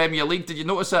in the Premier League. Did you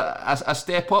notice a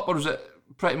step up, or was it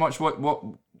pretty much what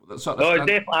sort of... No,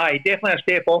 definitely a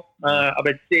step up. I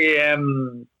would say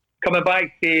coming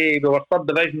back to, we were third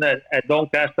division at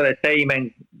Doncaster at the time,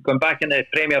 and going back into the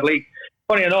Premier League.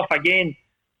 Funny enough, again,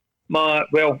 my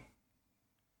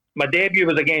debut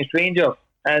was against Rangers,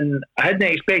 and I hadn't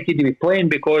expected to be playing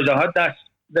because I had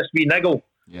this wee niggle.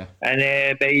 Yeah.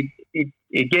 And but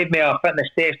he gave me a fitness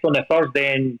test on the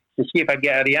Thursday and to see if I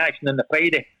get a reaction on the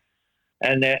Friday,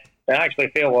 and it actually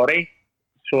felt all right.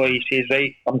 So he says,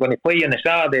 "Right, I'm going to play you on the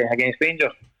Saturday against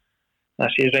Rangers." I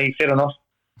says, "Right, fair enough."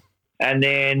 And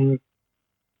then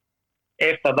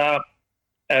after that,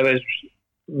 I was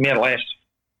more or less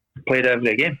played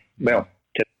every game. Well,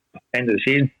 to the end of the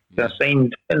season. So I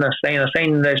signed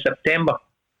in September.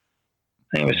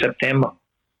 I think it was September.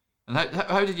 And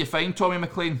how did you find Tommy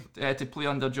McLean to play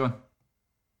under, John?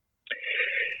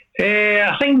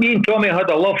 I think me and Tommy had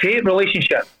a love-hate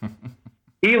relationship.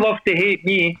 He loved to hate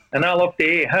me, and I loved to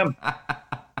hate him.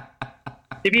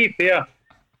 To be fair,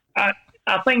 I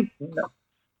think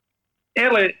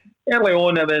early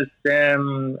on it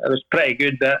was pretty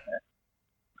good. But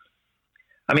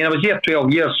I mean, I was here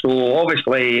 12 years, so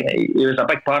obviously it was a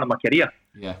big part of my career.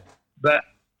 Yeah. But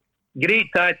great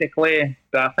tactically,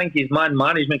 but I think his man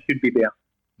management could be better.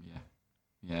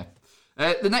 Yeah.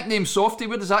 The nickname Softy,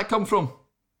 where does that come from?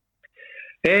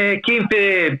 Came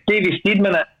to Davy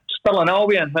Steedman at Stirling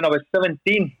Albion when I was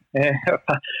 17.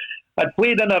 I'd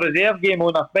played in a reserve game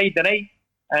on a Friday night,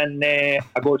 and I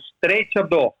got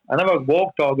stretchered off. I never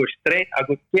walked, I got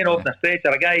taken off the stretcher.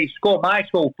 A guy, Scott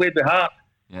Maxwell, played with Heart.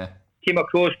 Yeah. Came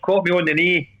across, caught me on the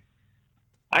knee.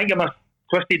 I think I must have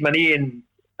twisted my knee, and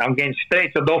I'm getting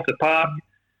stretchered off the park.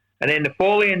 And then the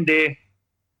following day,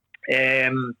 I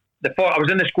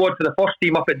was in the squad for the first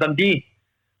team up at Dundee.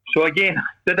 So again,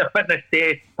 did a fitness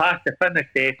test, passed the fitness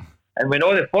test, and when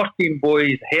all the first team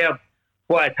boys heard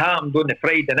what had happened on the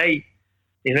Friday night,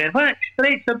 they went, "What?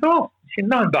 Stretchered off?" I said,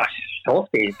 "No, but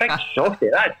Softy, big Softy,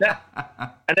 that's it."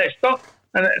 And it stuck.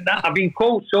 And I've been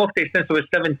called Softy since I was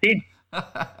 17.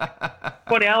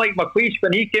 Funny, Alec McLeish,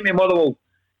 when he came to Motherwell,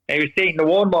 he was taking the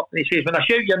warm-up, and he says, "When I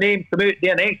shout your name, come out, do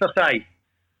an exercise."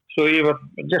 So we were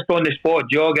just on the spot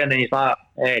jogging, and he's like,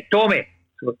 "Tommy."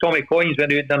 So Tommy Coynes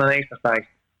went out and done an exercise.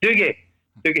 Dougie,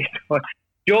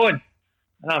 John.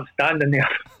 And I'm standing there.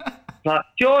 Like,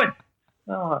 "John."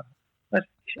 Oh,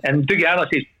 and Dougie Arnold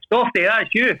says, "Softy,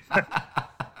 that's you."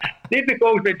 David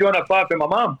calls me John apart from my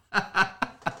mum.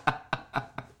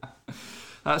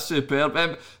 That's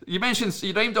superb. You mentioned,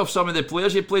 you rhymed off some of the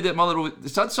players you played at Motherwell.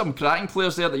 There's had some cracking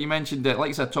players there that you mentioned, like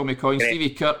I said, Tommy Coyne, Stevie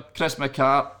Kirk, Chris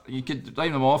McCart. You could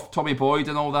rhyme them off, Tommy Boyd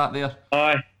and all that there.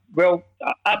 Well,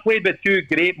 I played with two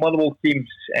great Motherwell teams.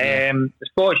 The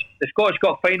Scottish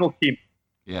Cup final team.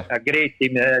 Yeah. A great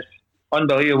team. It's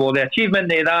unbelievable. The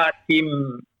achievement of that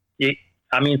team,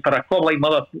 for a club like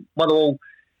Motherwell,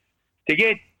 to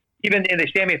get even in the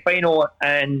semi-final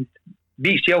and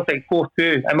beat Celtic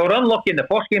 4-2. And we were unlucky in the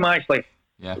first game, actually.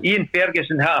 Yeah. Ian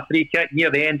Ferguson had a free kick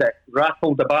near the end that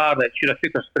rattled the bar that should have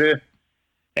took us through.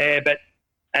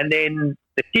 And then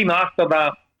the team after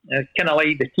that, kind of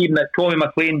like the team that Tommy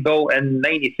McLean built in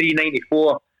 93,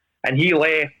 94, and he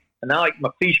left, and Alec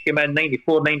McLeish came in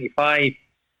 94, 95.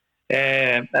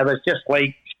 It was just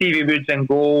like Stevie Woods in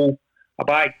goal, a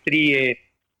back three,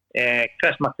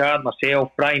 Chris McCart,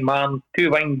 myself, Brian Martin, two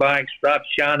wing backs, Rob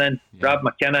Shannon, Rob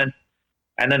McKinnon,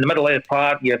 and in the middle of the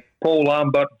park you have Paul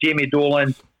Lambert, Jamie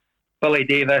Dolan, Billy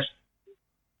Davis,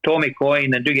 Tommy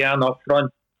Coyne, and Dougie Arnold up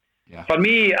front. Yeah. For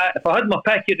me, if I had my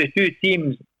pick of the two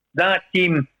teams, that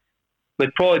team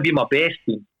would probably be my best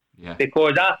team. Yeah.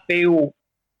 Because I feel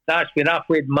that's when I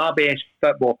played my best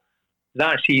football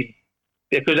that season.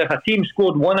 Because if a team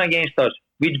scored 1 against us,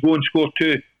 we'd go and score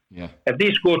 2. Yeah. If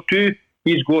they scored 2,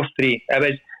 we'd score 3.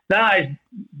 That has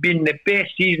been the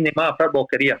best season in my football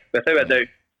career, without a doubt.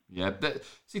 Yeah,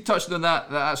 see, touching on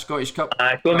that Scottish Cup.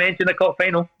 Don't mention the cup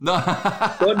final. No.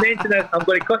 Don't mention it. I'm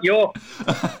going to cut you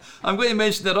off. I'm going to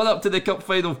mention the run up to the cup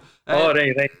final.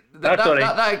 Right. That's all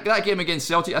right. That game against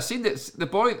Celtic, I seen that the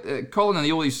boy Colin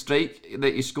Anioli's strike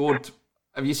that he scored.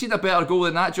 Have you seen a better goal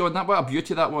than that, John? What a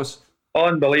beauty that was.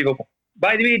 Unbelievable.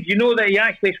 By the way, do you know that he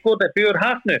actually scored it through our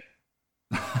half now?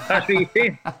 That's what he's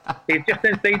saying. He's just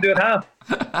inside our half.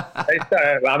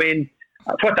 I mean,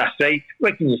 what a strike.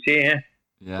 What can you say, eh?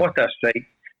 Yeah. What a strike.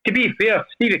 To be fair,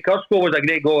 Stevie Kerr's goal was a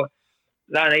great goal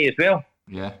that night as well.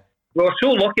 Yeah. We were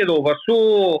so lucky though. We're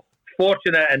so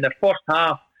fortunate in the first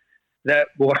half that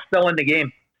we were still in the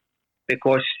game.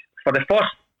 Because for the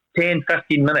first 10,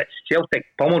 15 minutes, Celtic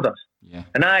pummeled us. Yeah.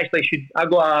 And I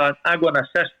got an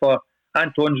assist for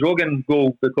Antoine's Rogan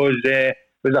goal because it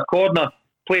was a corner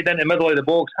played in the middle of the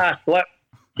box. I slipped.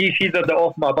 He feathered it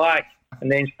off my back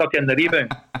and then stuck in the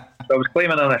rebound. So I was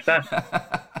claiming an assist.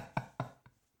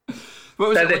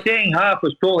 The second half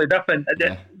was totally different.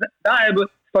 Yeah.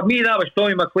 For me, that was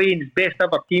Tommy McLean's best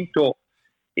ever team talk.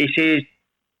 He says,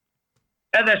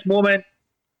 at this moment,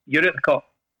 you're at the cup.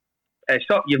 It's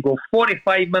up. You go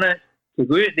 45 minutes to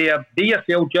go out there, do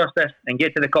yourself justice, and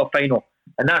get to the cup final.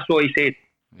 And that's what he said.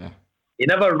 Yeah. He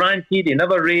never ranted, he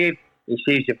never raved. He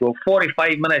says you've got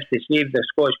 45 minutes to save the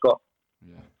Scottish Cup.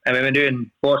 Yeah. And we've been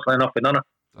doing, fortunately enough, we've done it.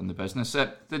 Done the business.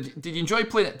 Did you enjoy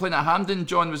playing at Hampden,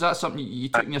 John? Was that something you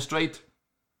took in your stride?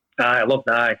 I love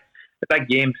that. The big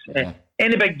games. Yeah.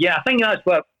 Any big game. I think that's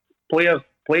what players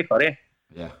play for, eh?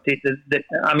 Yeah.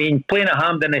 I mean, playing at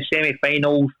Hampden in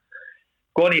semi-finals,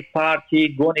 going to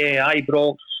Parkhead, going to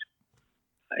Ibrox,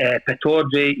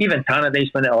 Pittodrie, even Tannadice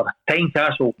or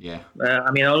Tynecastle. Yeah.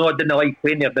 I mean, I know I didn't like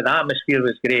playing there, but the atmosphere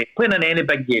was great. Playing in any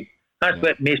big game. That's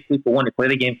what makes people want to play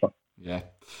the game for. Yeah.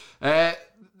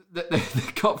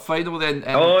 The cup final then.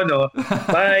 Oh no!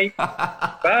 Bye,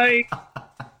 bye.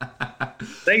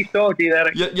 Nice talking to you,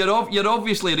 Eric. You're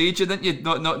obviously raging, aren't you?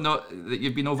 Not that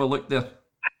you've been overlooked there.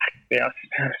 Yeah,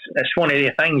 it's one of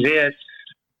the things. It's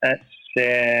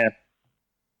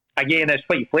again, it's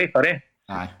what you play for, eh?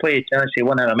 Aye. Play a chance of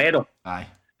winning a medal. Aye.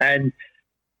 And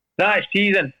that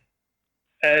season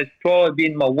has probably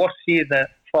been my worst season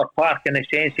for Park in the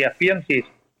sense of appearances.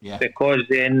 Yeah. Because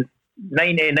in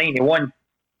 1991,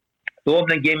 the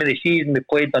opening game of the season, we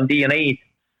played Dundee United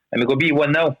and we got beat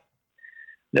 1-0.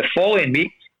 The following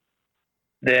week,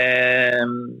 there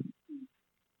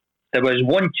was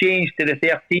one change to the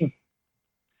 13,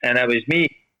 and it was me.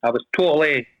 I was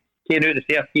totally taken out of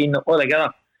the 13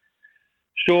 altogether.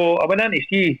 So I went in to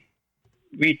see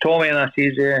wee Tommy and I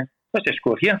says, what's the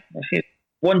score here? I said,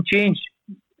 one change.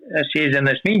 I says, and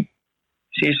it's me.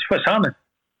 He says, what's happening?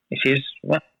 He says,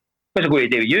 what's it going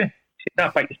to do with you? He says, I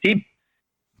picked the team.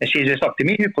 He says, it's up to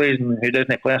me who plays and who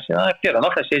doesn't play. I said, fair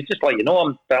enough. I says, just let you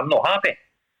know, I'm not happy.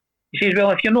 He says,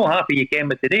 well, if you're not happy, you came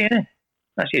with today, eh?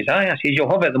 I says, aye. I says,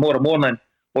 you'll have it tomorrow morning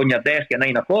on your desk at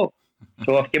 9 o'clock.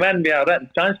 So I've come in with a written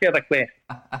transfer request.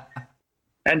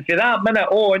 And for that minute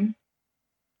on,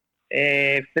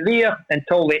 for there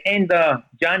until the end of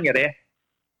January,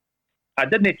 I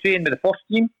didn't train with the first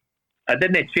team. I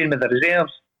didn't train with the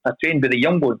reserves. I trained with the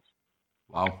young ones.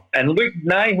 Wow. And Luke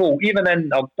Niho, even in,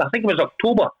 I think it was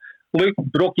October, Luke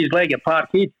broke his leg at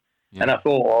Parkhead. Yeah. And I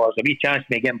thought, there's a wee chance of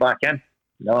me getting back in.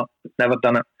 No, never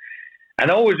done it.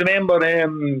 And I always remember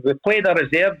we played a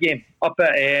reserve game up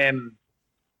at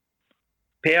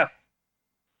Perth.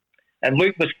 And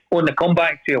Luke was on the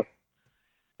comeback trail.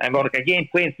 And we were again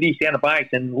playing 3 centre-backs.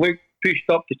 And Luke pushed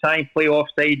up to try and play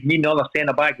offside. Me and the other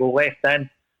centre-back go left in.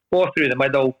 4 through the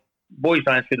middle. Boys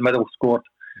ran through the middle, scored.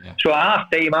 Yeah. So at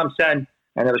half-time, I'm sitting,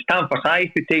 and it was Stamford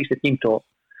High who takes the team top.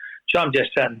 So I'm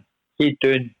just sitting, head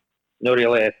doing, not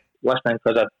really listening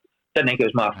because I didn't think it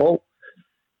was my fault.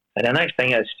 And the next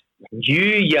thing is,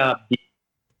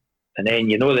 and then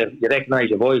you recognise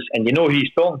your voice, and you know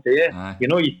he's talking to you. Aye. You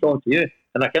know he's talking to you.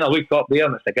 And I kind of look up there,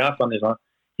 and it's the gaffer on his arm.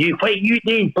 What you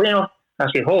doing playing off? I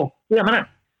say, wait a minute.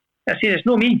 I say, it's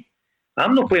not me.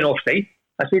 I'm not playing offside.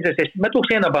 I say, it's his middle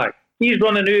centre-back. He's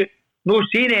running out, no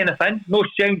saying anything, no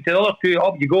shouting to the other two,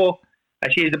 up you go. I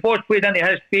say, the ball's played into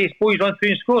his face, boys run through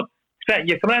and scored.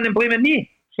 You're coming in and blaming me.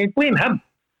 I say, blame him.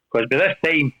 Because by this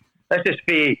time, this is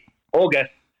for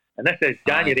August, and this is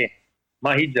January.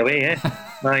 My head's away, eh?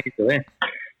 My head's away.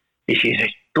 He says,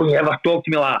 don't you ever talk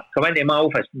to me like that. Come into my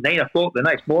office 9 o'clock the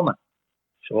next morning.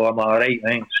 So I'm alright,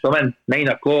 right? So I'm in 9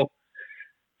 o'clock.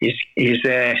 his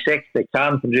secretary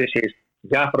Karen comes out and says,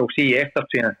 Gaffer, I'll see you after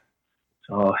training.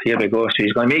 So here we go. So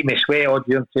he's going to make me sweat all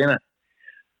during training.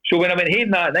 So when I went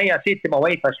home that night, I said to my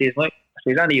wife, I says, look,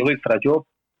 I need to look for a job.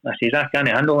 I says, I can't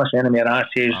handle this anymore. I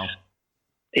says, wow.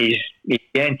 He's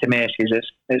getting to me. I says,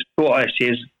 it's total. I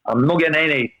says, I'm not getting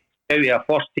any out of our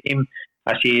first team.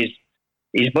 I says,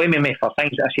 he's blaming me for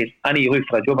things. I says, I need to look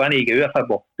for a job. I need to get out of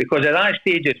football. Because at that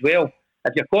stage as well,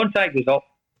 if your contract was up,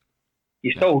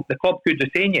 you still, the club could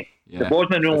retain you. Yeah. The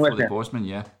Bosman rule, wasn't it? The Bosman,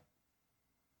 yeah.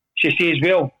 She says,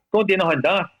 well, don't do nothing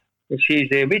daft. She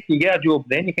says, wait till you get a job,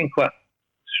 then you can quit.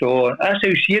 So that's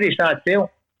how serious I felt.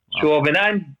 Wow. So when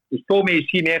he told me to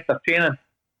see me after training,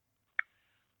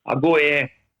 I go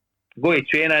to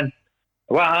training.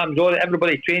 What happens?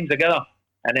 Everybody trains together,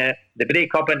 and they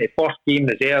break up into first team,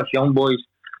 reserves, young boys.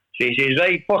 So he says,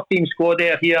 right, first team squad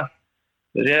there, here,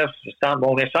 reserves, start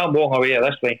walking away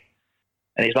this way.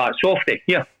 And he's like, Softy,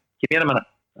 here, give me a minute.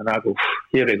 And I go,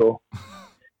 here we go.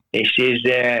 He says,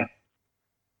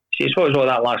 what was all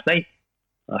that last night?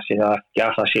 I said,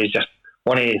 Gaff, I says, just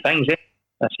one of the things, eh?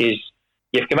 I says,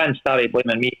 you've come in and started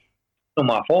blaming me. It's not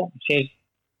my fault. He says,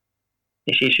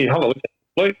 have a look at the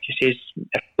bloke. She says,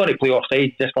 if you're going to play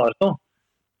offside, just let us know.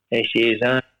 He says,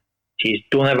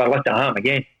 don't ever let that happen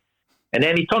again. And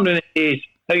then he turned around and says,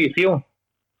 how you feel?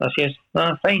 I says,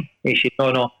 fine. He says,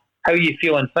 no, how you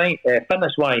feeling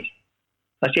fitness-wise?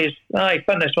 I says,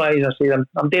 fitness-wise, I says,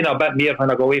 I'm doing a bit more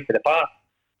when I go away for the park.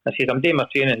 I says, I'm doing my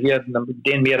training here and I'm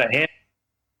doing more at home.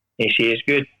 He says,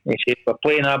 good. He says, we're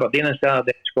playing Aberdeen and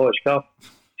Saturday Scottish Cup.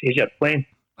 He says, you're playing.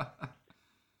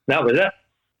 That was it.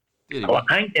 I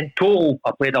think in total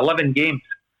I played 11 games.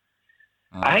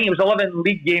 I think it was 11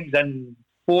 league games and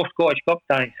 4 Scottish Cup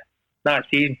ties that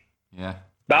season. Yeah.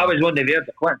 But I was on the verge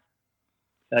of quitting.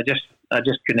 I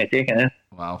just couldn't take it.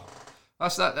 Wow.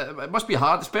 That's that. It must be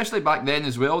hard, especially back then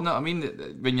as well. No, I mean,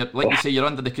 when you're like you say, you're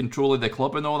under the control of the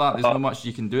club and all that. There's not much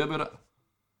you can do about it.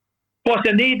 Plus,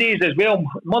 in these days as well,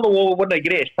 Motherwell were the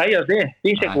greatest players,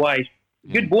 basic wise.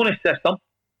 Good bonus system.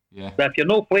 Yeah. But if you're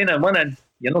not playing and winning,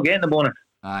 you're not getting the bonus.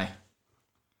 Aye.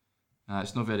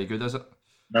 It's not very good, is it?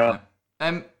 No.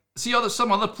 See,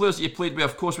 some other players that you played with,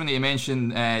 of course, when you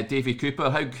mentioned Davy Cooper,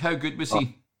 how good was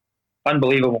he?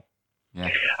 Unbelievable. Yeah.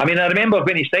 I mean, I remember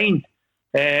when he signed,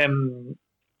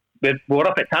 we were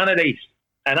up at Tannadice,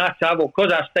 and I travelled,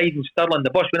 because I stayed in Stirling,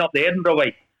 the bus went up to Edinburgh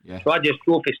way. Yeah. So I just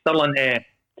drove from Stirling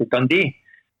to Dundee.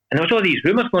 And there was all these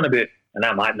rumours going about. And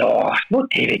I'm like, no, it's not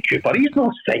David Cooper, he's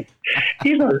not signed.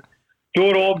 He's not.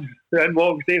 Joe Robbs and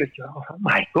walks David. Oh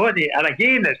my God. And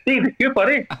again, it's David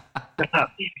Cooper,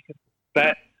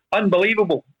 But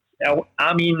unbelievable.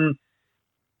 I mean,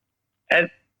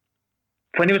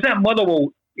 when he was at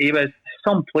Motherwell, he was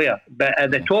some player. But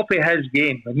at the top of his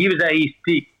game, when he was at his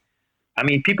peak, I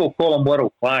mean, people call him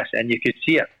world class, and you could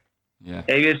see it. Yeah.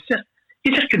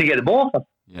 He just couldn't get the ball off him.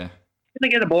 Yeah.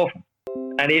 Couldn't get the ball off him.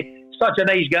 And he's such a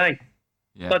nice guy.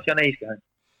 Yeah. Such a nice guy.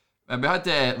 We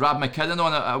had Rab McKinnon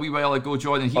on a wee while ago,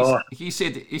 John, and he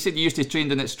said he used to train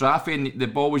down at Strathie and the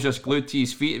ball was just glued to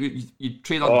his feet. You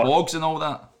train on bogs and all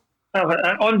that.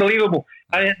 Unbelievable.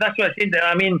 That's what I said.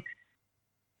 I mean,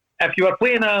 if you were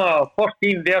playing a first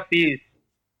team versus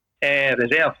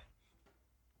reserves,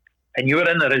 and you were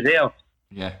in the reserves,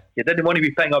 you didn't want to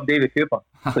be picking up David Cooper,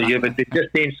 so you would be just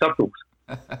staying circles.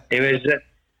 But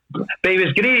it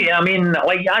was great. I mean,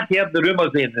 like I'd heard the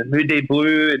rumours then, the Moody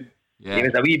Blue, and he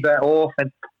was a wee bit off, but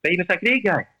he was a great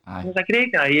guy. Aye. He was a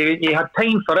great guy. He had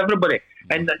time for everybody.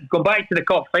 Yeah. And go back to the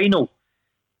cup final.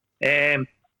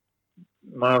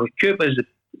 Coop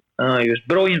he was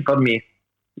brilliant for me.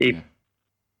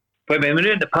 But when we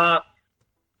were in the park,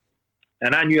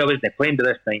 and I knew I wasn't playing by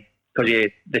this time because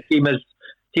the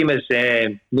team is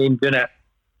named down at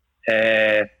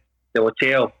the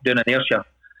hotel down in Ayrshire.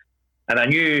 And I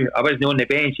knew I wasn't on the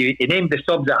bench. He named the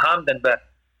subs at Hampden, but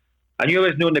I knew I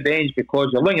wasn't on the bench because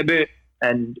you're looking about,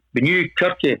 and we knew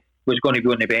Kirky was going to be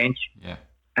on the bench. Yeah.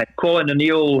 And Colin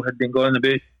O'Neill had been going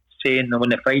about saying on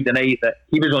the Friday night that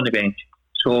he was on the bench.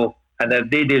 So, and the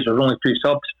days there was only 2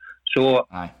 subs. So,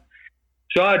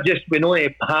 so I just went on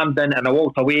to Hampden and I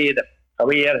walked away out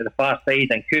at the far side,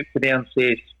 and Coop came there and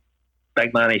says,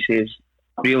 big man, he says,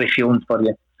 really feeling for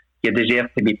you. You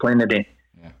deserve to be playing today.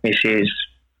 Yeah. He says,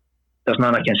 there's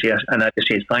none I can say. And I just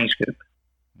says, thanks, Coop.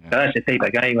 Yeah. That's the type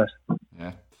of guy he was.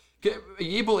 Yeah. Are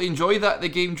you able to enjoy the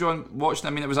game, John, watching? I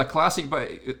mean, it was a classic, but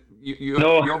you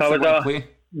obviously want to play.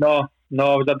 No,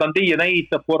 I was a Dundee United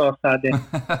supporter that day.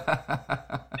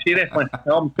 Seriously.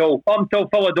 Until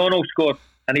Phil O'Donnell scored,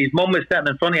 and his mum was sitting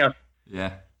in front of us.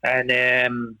 Yeah.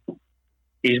 And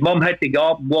his mum had to get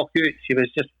up and walk out. She was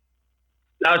just...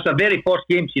 That was the very first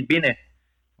game she'd been in.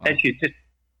 Wow. And she just...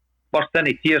 burst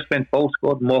into tears when Paul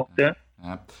scored and walked out.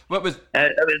 What was?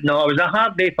 It was a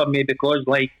hard day for me because,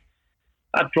 like,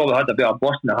 I'd probably had about a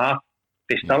bus and a half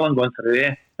for Stirling going through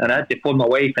there, and I had to phone my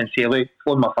wife and say, look,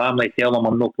 phone my family, tell them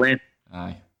I'm not playing.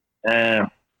 Aye.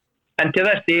 And to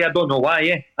this day, I don't know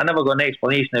why. I never got an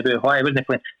explanation about why I wasn't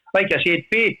playing. Like I said,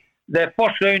 the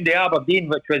first round of Aberdeen,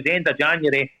 which was the end of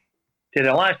January, to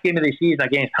the last game of the season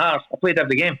against Hearts, I played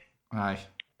every game. Aye.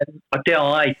 And I tell a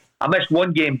lie, I missed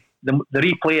one game, the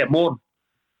replay at Morton.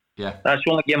 Yeah. That's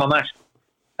the only game I missed,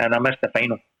 and I missed the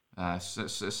final.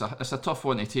 It's a tough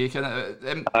one to take, isn't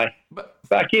it? Aye. But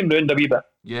I came round a wee bit.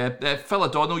 Yeah, Phil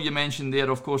O'Donnell you mentioned there,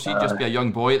 of course, he'd just be a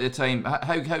young boy at the time.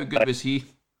 How good was he?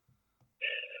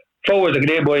 Phil was a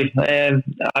great boy. I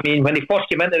mean, when he first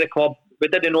came into the club, we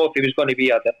didn't know if he was going to be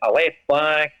a left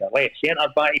back, a left centre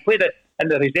back. He played it in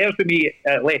the reserves with me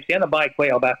at left centre back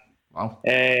quite a bit. Wow.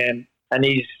 And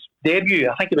his debut,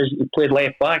 I think he played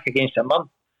left back against a Mum.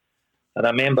 And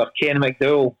I remember Ken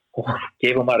McDowell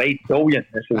gave him a right billion.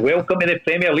 He said, welcome to the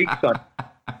Premier League, son.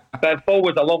 But Phil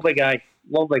was a lovely guy.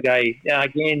 Yeah,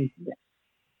 again,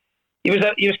 he was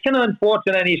kind of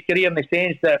unfortunate in his career in the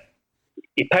sense that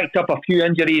he picked up a few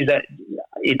injuries that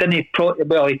he didn't. He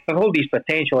fulfilled his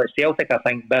potential at Celtic, I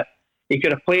think, but he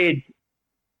could have played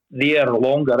there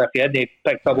longer if he hadn't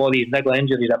picked up all these niggling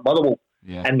injuries at Motherwell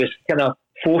and was kind of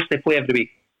forced to play every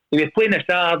week. He was playing the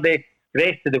Saturday,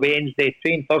 rest of the Wednesday,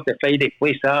 train Thursday, Friday,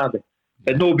 play Saturday,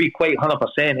 but no be quite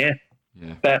 100%.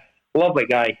 Yeah. But lovely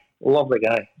guy.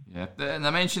 Yeah, and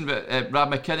I mentioned about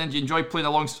Rab McKinnon. Do you enjoy playing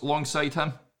alongside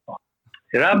him?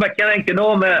 Rab McKinnon can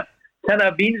own a tin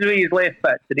of beans with his left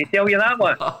foot. Did he tell you that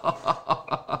one?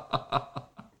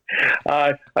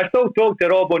 I still talk to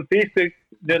Rob on Facebook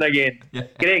now and again. Yeah.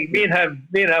 Greg, me and him,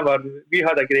 we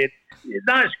had a great.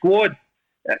 That squad,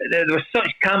 there was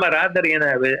such camaraderie in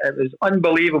it. It was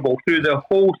unbelievable through the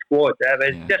whole squad. It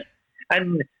was just,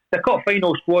 and the cup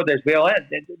final squad as well.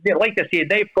 Like I said,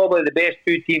 they're probably the best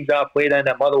two teams I've played in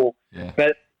at Motherwell. Yeah.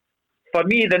 But for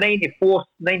me, the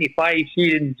 94-95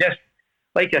 season, just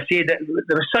like I said,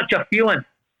 there was such a feeling.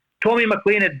 Tommy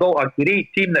McLean had built a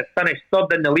great team that finished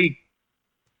third in the league.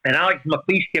 And Alex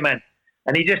McLeish came in.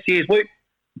 And he just says, look,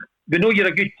 we know you're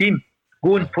a good team.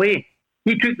 Go and play.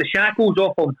 He took the shackles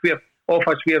off us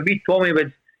where we, Tommy,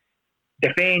 would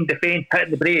defend, hit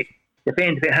the break,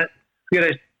 defend, hit.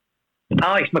 Whereas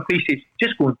Alex McLeish says,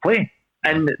 just go and play.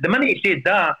 And the minute he said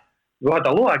that, we had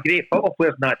a lot of great football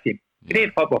players in that team.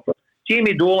 Great football players.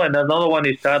 Jamie Dolan, another one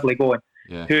who's sadly going,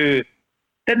 who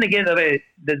didn't get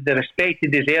the respect he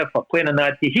deserved for playing in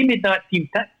that team. He made that team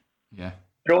tick. Yeah.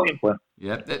 Brilliant player.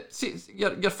 Yeah. See,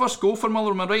 your first goal for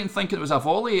Muller, am I right in thinking it was a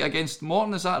volley against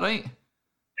Morton, is that right?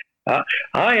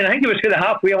 Aye, and I think it was for the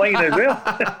halfway line as well.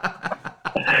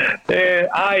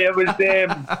 It was...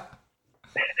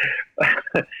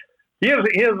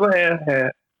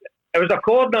 it was a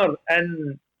corner,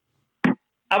 and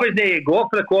I was going to go up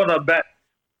for the corner, but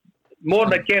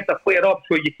Morton had kept a player up,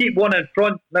 so you keep one in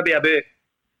front, maybe about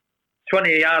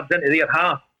 20 yards into their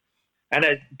half, and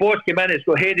the boss came in and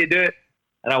got headed out,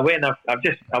 and I went to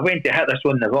hit this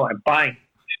one in the rock, and bang,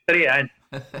 straight in,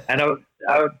 and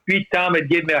Pete Tam had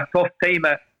given me a tough time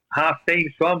at half time,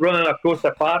 so I'm running across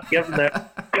the park giving it.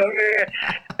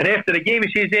 And after the game he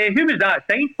says, who was that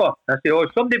signed for? I said,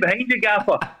 somebody behind you,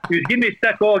 Gaffer. He was giving me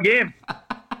stick all game.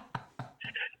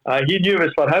 He knew it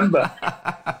was for him, but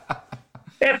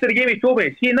after the game he told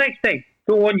me, see you next time,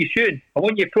 don't want you shooting, I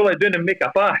want you to pull it down and make a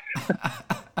pass.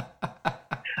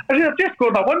 I said, I've just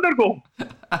scored a wonder goal.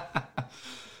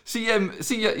 See your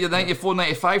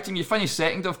 94-95 team, you finished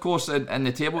second, of course, in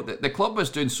the table. The club was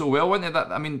doing so well, wasn't it?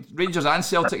 I mean, Rangers and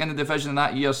Celtic in the division in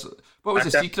that year. So what was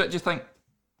the secret, do you think?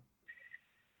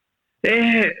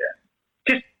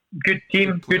 Just good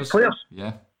team, good players.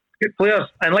 Yeah. Good players.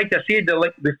 And like I said,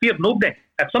 we feared nobody.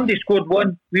 If somebody scored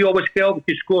one, we always felt we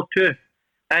could score two.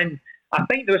 And I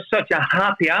think there was such a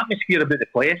happy atmosphere about the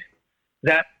place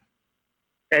that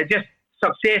just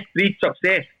success breeds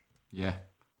success. Yeah.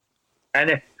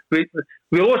 And we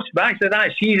lost, back to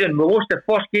that season, we lost the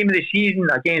first game of the season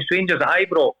against Rangers at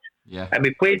Ibrox. Yeah. And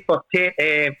we played for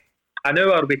an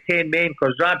hour with 10 men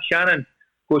because Rab Shannon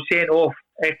was sent off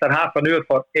after half an hour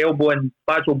for elbowing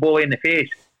Basil Bowley in the face.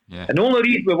 Yeah. And the only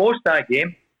reason we lost that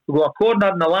game, we got a corner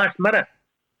in the last minute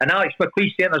and Alex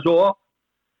McLeish sent us all up.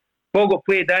 Ball got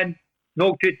played in,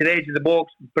 knocked out to the edge of the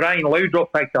box. Brian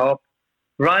Loudrop picked it up,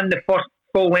 ran the first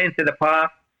full length of the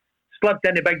park, slipped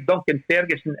into big Duncan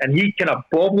Ferguson, and he kind of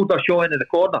bobbled a shot into the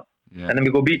corner. Yeah. And then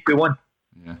we go beat 2-1.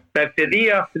 Yeah. But for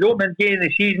the opening game of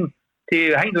the season,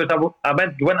 I think there was a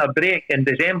winter break in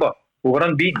December, we were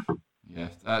unbeaten. Yeah,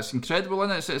 it's incredible,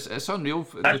 isn't it? It's unreal,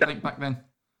 I think, back then.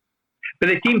 But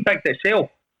the team picked itself.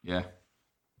 Yeah.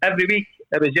 Every week,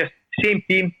 it was just same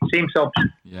team, same subs.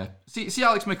 Yeah. See,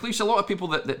 Alex McLeish, a lot of people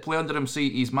that play under him say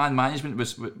his man management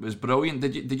was brilliant.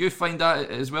 Did you find that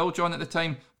as well, John, at the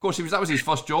time? Of course, that was his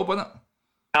first job, wasn't it?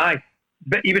 Aye.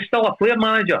 But he was still a player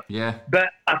manager. Yeah. But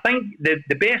I think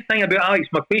the best thing about Alex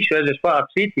McLeish is what I've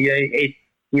said to you,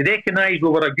 he recognised we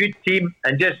were a good team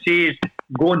and just says,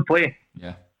 go and play.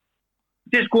 Yeah.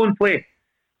 Just go and play.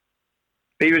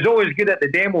 But he was always good at the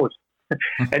demos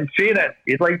and training.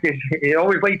 He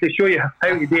always liked to show you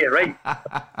how to do it right.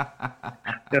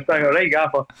 Just saying, all right,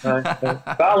 Gaffer.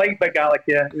 But I like Big Alex,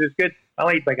 yeah. He was good. I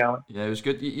like Big Alex. Yeah, it was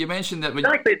good. You mentioned that...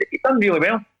 Actually, he's done really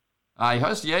well. He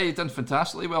has, yeah, he's done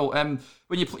fantastically well.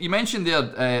 When you mentioned there,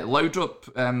 Laudrup,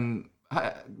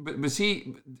 was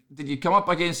he... Did you come up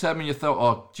against him and you thought,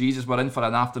 oh, Jesus, we're in for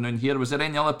an afternoon here? Was there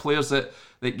any other players that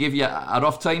gave you a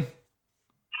rough time?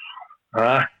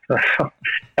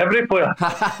 Every player.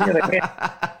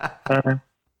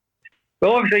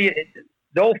 Well, obviously,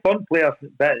 they're all fun players,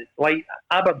 but like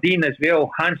Aberdeen as well,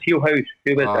 Hans Heelhuis,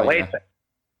 who was electric.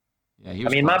 Yeah, he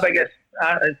was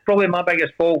it's probably my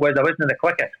biggest fault was I wasn't the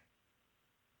quickest.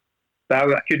 But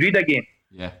I could read a game.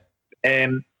 Yeah.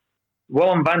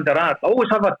 Willem van der Aert. I always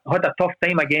had a tough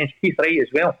time against Keith Wright as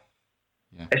well.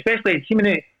 Yeah. Especially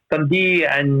seemingly Dundee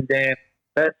and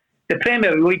the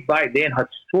Premier League back then had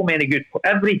so many good.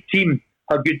 Every team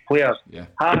had good players. Yeah.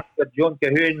 Hartford, John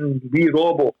Cahoon, Wee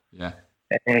Robbo. Yeah.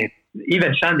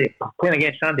 Even playing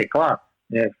against Sandy Clark.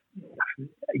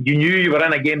 You knew you were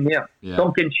in a game there. Yeah.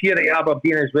 Duncan Shearer at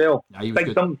Aberdeen as well. Yeah,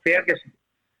 Big Duncan Ferguson.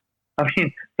 I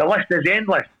mean, the list is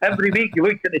endless. Every week you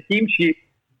looked at the team sheet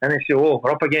and they say, oh,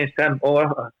 we're up against him. There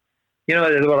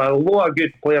were a lot of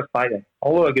good players back then. A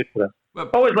lot of good players. Well,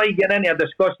 I always like getting into a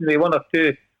discussion with one or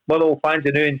two Motherwell fans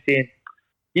now and saying,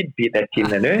 you'd beat that team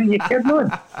now. You kidding on?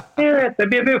 Yeah,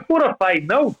 there'd be about 4 or 5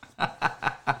 now.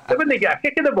 They wouldn't get a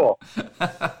kick in the ball.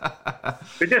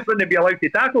 We just wouldn't be allowed to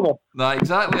tackle them. No,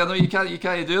 exactly. I know you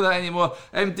can't do that anymore.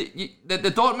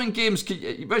 The Dortmund games,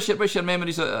 what's your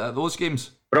memories of those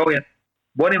games? Brilliant.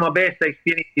 One of my best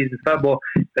experiences in football.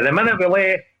 But the minute we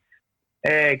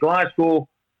left Glasgow,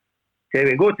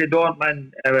 we go to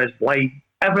Dortmund, it was like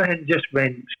everything just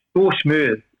went so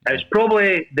smooth. It's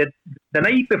probably the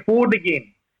night before the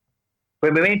game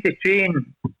when we went to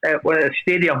train at the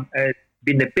stadium. It's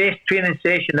been the best training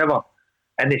session ever.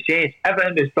 In the sense,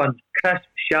 everything was done crisp,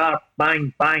 sharp,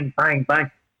 bang, bang, bang,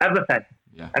 bang, everything.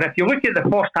 Yeah. And if you look at the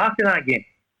first half of that game,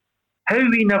 how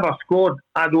we never scored,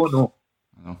 I don't know.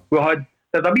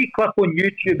 There's a wee clip on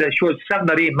YouTube that shows 7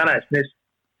 or 8 minutes,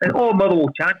 and all Motherwell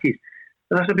chances.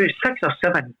 And there's about 6 or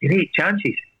 7 great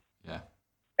chances. Yeah.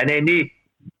 And then they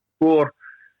score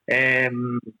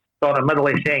sort of middle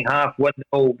of the second half,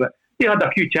 1-0, but they had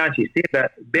a few chances too,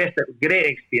 but great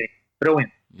experience,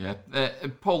 brilliant. Yeah,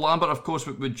 Paul Lambert, of course,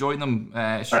 would join them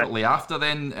shortly after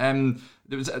then.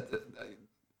 It was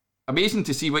amazing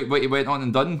to see what he went on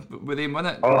and done with him,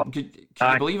 wasn't it?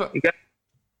 Could you believe it?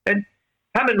 And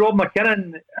him and Rob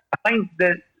McKinnon, I think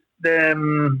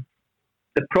the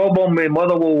problem with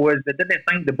Motherwell was they didn't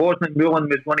think the Bosman ruling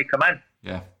was going to come in.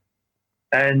 Yeah.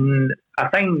 And I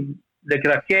think they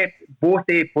could have kept both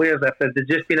the players if they'd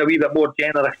just been a wee bit more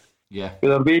generous with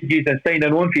their wages and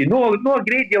signing on fees. No, a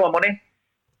great deal of money.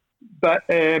 But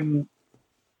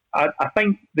I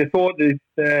think they thought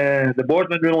the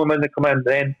Bosman ruling wasn't come in.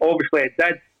 Then obviously it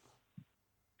did,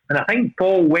 and I think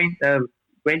Paul went to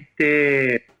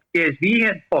PSV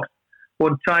at first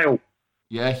on trial.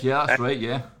 Yeah, that's right.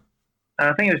 Yeah, and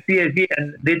I think it was PSV,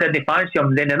 and they didn't fancy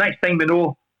him. Then the next time we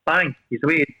know, bang, he's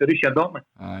away to Borussia Dortmund,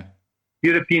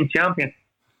 European champion,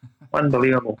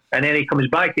 unbelievable. And then he comes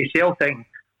back to Celtic.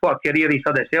 What a career he's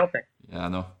had at Celtic. Yeah, I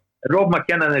know. Rob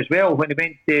McKinnon as well, when he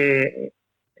went to,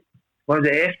 what was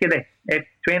it, Eskide?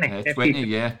 F20. F20,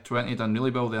 yeah, 20, done really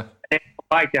well there.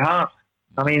 Back to Hearts.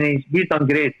 I mean, he's done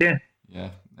great too. Yeah.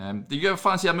 Do you ever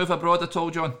fancy a move abroad at all,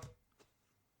 John?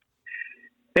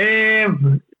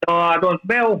 No, I don't.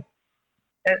 Well,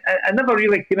 I never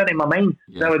really came into my mind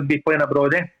that I would be playing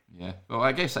abroad, Yeah, well,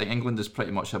 I guess England is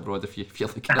pretty much abroad if you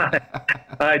look at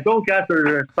it.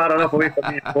 Doncaster is far enough away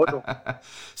from me in photo.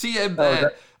 See,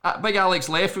 Big Alex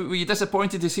left. Were you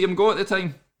disappointed to see him go at the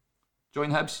time? Join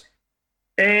Hibs?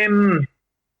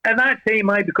 At that time,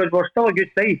 because we're still a good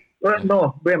side.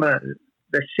 No, wait a minute.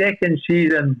 The second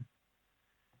season,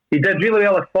 he did really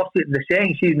well at first. The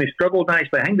second season, we struggled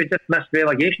actually. I think we just missed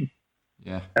relegation.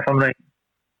 Yeah. If I'm right.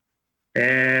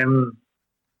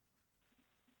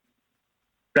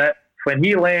 But when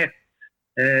he left,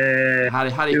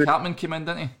 Harry Cartman came in,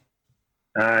 didn't he?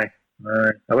 Aye.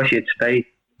 I wish he'd stayed.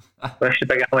 I wish the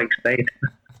Big Alex stayed.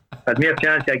 I'd more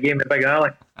chance of a game with Big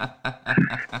Alex.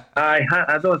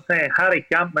 I don't think Harry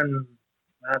Campman.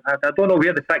 I don't know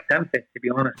where they picked him to be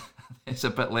honest. It's a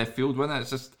bit left field, wasn't it?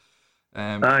 It's just.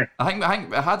 Aye. I think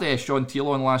I had Sean Teal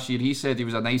on last year. He said he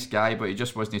was a nice guy, but he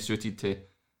just wasn't suited to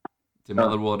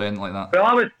Motherwell or anything like that. Well,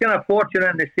 I was kind of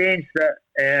fortunate in the sense that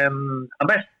I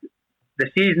missed the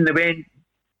season. I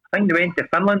think they went to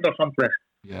Finland or something.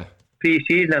 Yeah.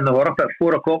 Pre-season, and they were up at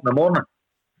 4 o'clock in the morning,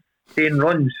 doing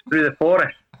runs through the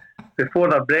forest before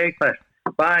their breakfast.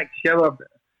 Back, showered.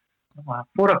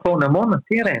 4 o'clock in the morning,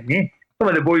 tearing me. Some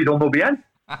of the boys will not be in.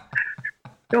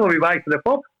 They'll be back to the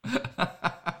pub.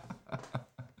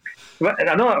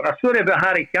 I know a story about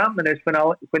Harry Campman is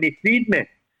when he freed me,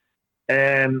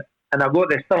 and I got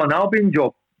the Stirling Albion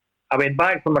job. I went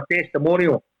back for my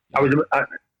testimonial. I was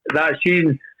that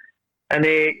season, and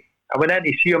I went in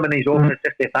to see him in his office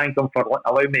just to thank him for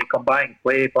allowing me to come back and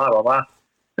play, blah blah blah.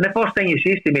 And the first thing he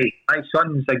says to me, "My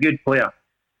son's a good player."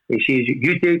 He says,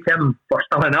 "You take him for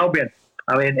Stirling Albion."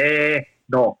 I went,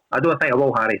 "No, I don't think I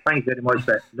will, Harry. Thanks very much,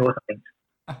 but no thanks."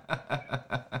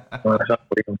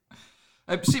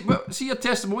 See your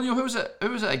testimonial. Who was it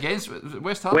against?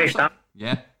 West Ham. West Ham.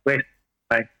 Yeah. West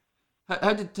Ham.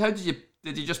 How did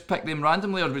you just pick them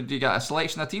randomly, or did you get a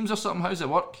selection of teams or something? How does it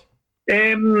work?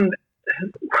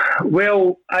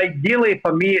 Well, ideally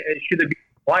for me, it should have been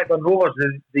Blackburn Rovers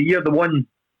the year they won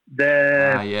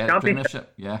the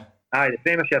championship. Yeah. The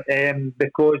Premiership.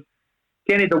 Because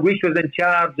Kenny Dalglish was in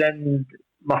charge, and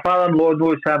my father-in-law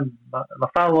knows him. My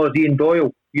father-in-law is Ian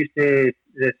Doyle, used to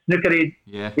the snooker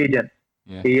agent.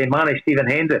 Yeah. He managed Stephen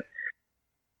Hendrick.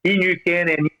 He knew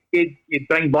Kenny, and he'd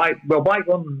bring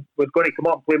Blackburn was going to come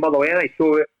up and play Motherwell anyway,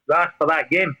 so we asked for that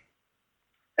game.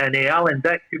 And Alan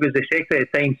Dick, who was the secretary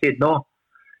at the time, said no.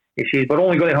 He said, "We're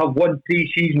only going to have one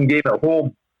pre-season game at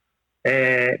home.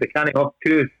 We can't have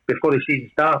two before the season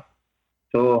starts."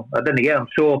 So I didn't get him.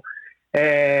 So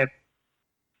Ray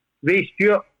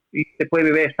Stewart used to play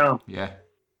with West Ham. Yeah.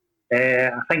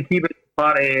 I think he was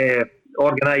part of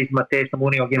organising my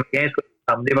testimonial game against West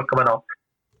Ham. They were coming up.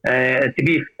 To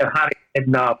be Harry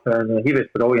kidnapped, and he was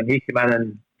brilliant. He came in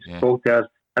and spoke to us.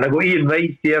 And I got Ian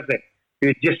Rice there, who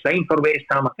had just signed for West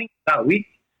Ham, I think that week.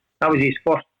 That was his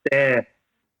first.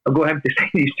 I got him to sign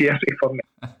his jersey for me.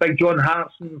 Big John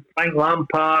Hartson, Frank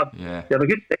Lampard. Yeah. There were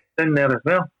good things in there as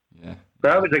well. Yeah. So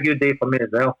that was a good day for me as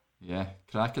well. Yeah,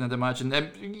 cracking, I'd imagine.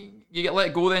 You get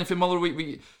let go then from Motherwell.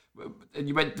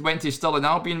 You went to Stirling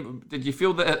Albion. Did you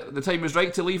feel that the time was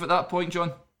right to leave at that point,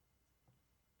 John?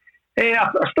 I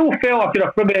still felt I could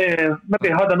have maybe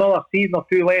had another season or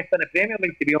two left in the Premier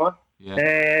League, to be honest.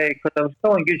 Yeah. Because I was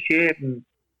still in good shape and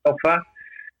stuff like that.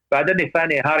 But I didn't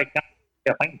find it Harry Campbell,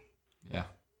 I think. Yeah.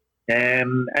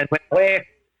 And when I left,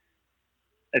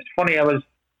 it's funny,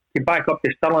 came back up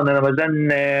to Stirling, and I was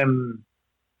in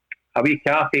a wee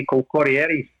cafe called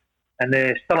Corrieri's, and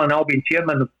the Stirling Albion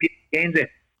chairman, Peter Kenzie,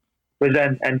 was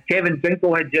in, and Kevin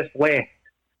Drinkle had just left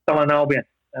Stirling Albion.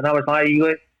 And I was like,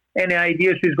 "Any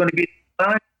ideas who's going to be the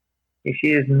man?" He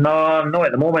says, "No, not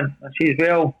at the moment." And she says,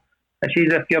 "Well," and she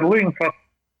says, "if you're looking for,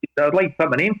 I'd like to put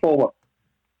my name forward."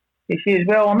 He says,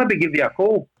 "Well, I'll maybe give you a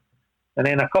call." And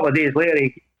then a couple of days later,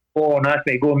 he called and asked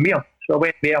me to go and meet him. So I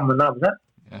went to meet him, and that was it.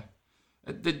 Yeah.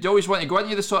 Did you always want to go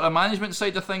into the sort of management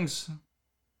side of things?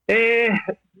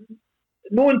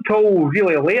 No, until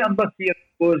really late in this year.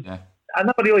 Because I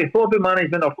never really thought about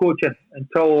management or coaching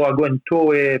until I got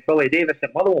into Billy Davis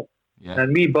at Motherwell. Yeah.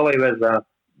 And Billy was a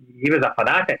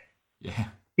fanatic. Yeah.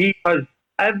 He was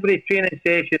every training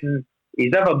session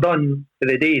he's ever done to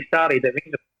the day he started at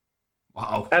Rangers.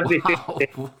 Wow. Every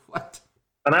What?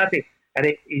 Fanatic. And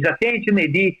his attention to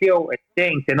detail is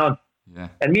second to none. Yeah.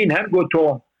 And me and him go to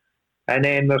him, and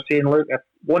then we're saying, "Look, if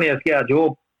one of us get a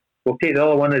job, we'll take the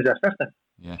other one as assistant."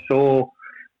 Yeah. So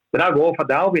when I got offered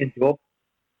the Albion job,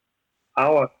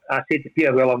 I said to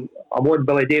Peter, "Well, I want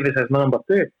Billy Davis as my number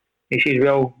two." He says,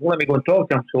 "Well, let me go and talk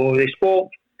to him." So they spoke,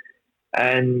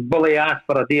 and Billy asked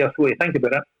for a day or so to think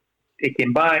about it. He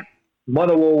came back.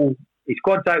 Motherwell, his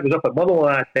contract was up at Motherwell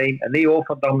at that time, and they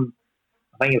offered him,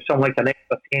 I think it was something like an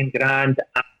extra 10 grand,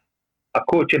 a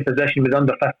coaching position with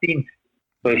under 15s.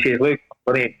 So he says, "Look,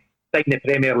 I'm going to stay in the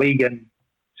Premier League and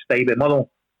stay with Motherwell,"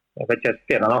 which is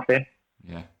fair enough,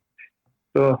 Yeah.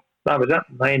 So that was it.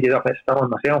 I ended up at Stirling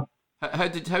myself. How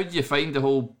did you find the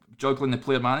whole juggling the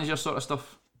player manager sort of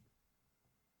stuff?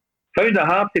 Found it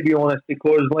hard, to be honest,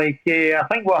 because I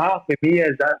think what happened with me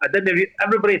is I didn't.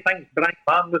 Everybody thinks Brian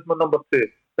Martin was my number two,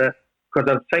 because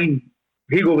I've signed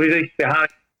Hugo Lloris behind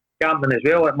Campman as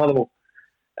well at Motherwell,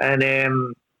 and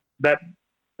that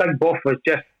Big Buff was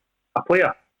just a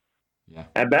player. Yeah.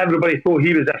 But everybody thought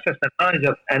he was assistant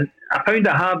manager, and I found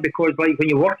it hard because, like, when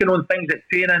you're working on things at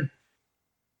training,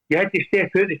 you had to step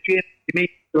out the training to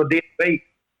make your day right.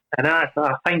 And I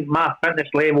think my fitness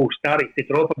level started to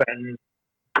drop a bit.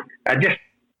 And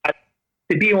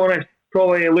to be honest,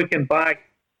 probably looking back,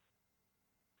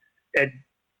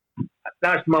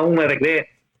 that's my only regret.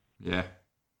 Yeah.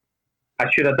 I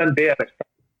should have done better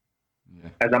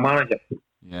as a manager.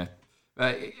 Yeah.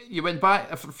 You went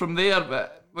back from there.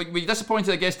 Were you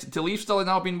disappointed, I guess, to leave still in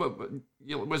Albion?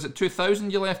 Was it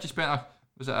 2000 you left? You spent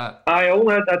I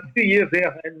only had 2 years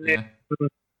there. And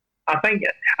I think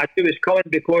I knew it was coming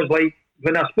because, like,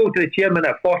 when I spoke to the chairman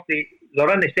at first,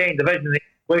 they're in the second division. They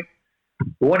look,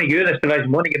 we want to go this division,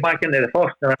 we want to get back into the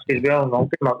first. And I said, well,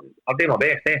 I'll do my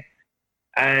best, the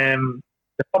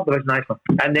third division, actually.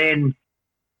 And then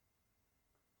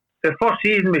the first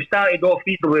season, we started off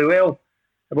reasonably well.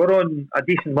 We were on a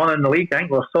decent run in the league. I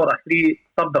think we were sort of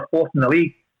third or fourth in the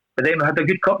league. But then we had a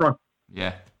good cup run.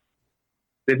 Yeah.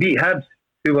 We beat Hibs,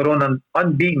 who were on an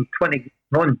unbeaten 20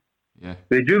 run. Yeah.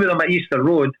 We drew with them at Easter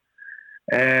Road.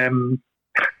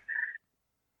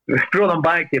 We brought them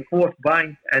back to fourth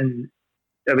bank, and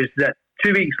it was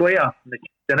 2 weeks later,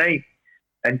 the night,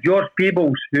 and George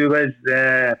Peebles, who was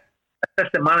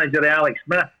assistant manager of Alex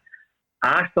Smith,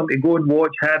 I asked him to go and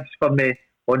watch Hibs for me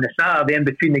on the Saturday in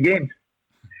between the games.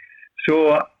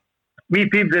 So we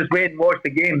Peebles just went and watched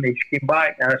the game. He came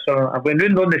back, and I went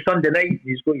round on the Sunday night.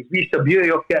 He's got his Easter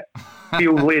Beauty kit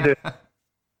field laid out.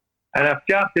 And I've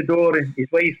chapped the door, and his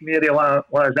wife Mary let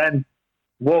us in,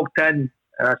 walked in,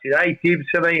 and I said, "Hi, Peebles,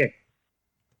 how are you?"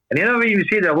 And he never even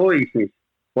said hello. He says,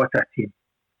 "What a team.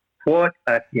 What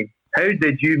a team. How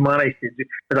did you manage to do?"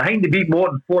 Because I think they beat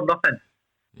Morton 4-0.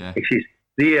 Yeah. He says,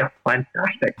 "They are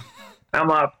fantastic." I'm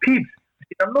like, "Peebles,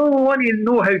 I don't want to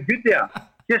know how good they are.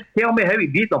 Just tell me how he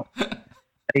beat them." And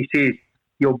he says,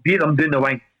 "You'll beat them down the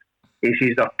wing." He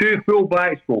says, "They're two full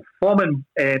backs, go bombing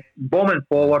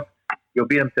forward. You'll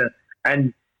beat them to,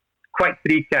 and quick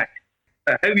free kicks."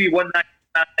 How we won that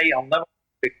night, I'll never,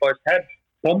 because Hibs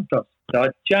bumped us. They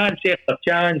had chance after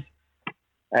chance,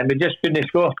 and we just couldn't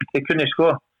score. They couldn't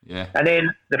score. Yeah. And then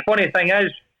the funny thing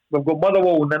is, we've got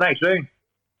Motherwell in the next round.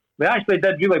 We actually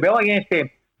did really well against them.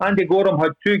 Andy Gorham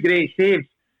had 2 great saves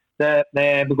that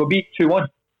we got beat 2-1.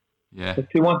 Yeah.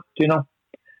 2-1, 2-0.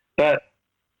 But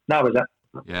that was it.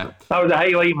 Yeah. That was the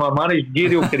highlight of my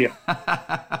managerial career.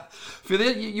 For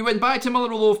there, you went back to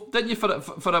Motherwell, didn't you,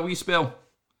 for a wee spell?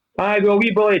 Aye, well,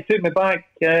 wee Billy took me back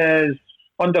as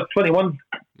under 21.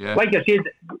 Yeah. Like I said,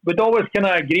 we'd always kind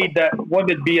of agreed that one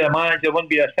would be a manager, one would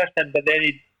be an assistant, but then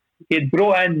he'd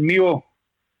brought in Mio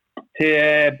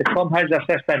to become his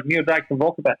assistant, Mio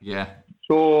Dragon-Volkovic. Yeah.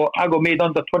 So I got made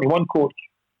under 21 coach.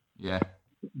 Yeah.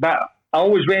 But I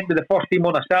always went to the first team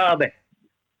on a Saturday.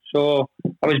 So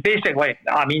I was basically,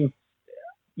 I mean,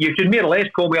 you could more or less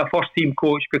call me a first team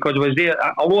coach because I was there.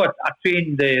 Although I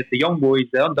trained the young boys,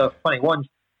 the under 21s,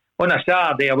 on a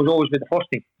Saturday I was always with the first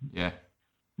team. Yeah.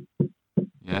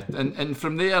 Yeah, and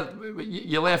from there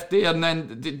you left there, and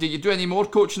then did you do any more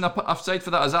coaching aside for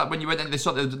that? Is that when you went into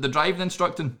sort of the driving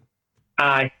instructing?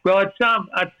 Aye, well,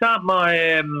 I'd sat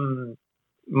my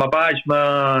my badge,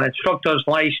 my instructor's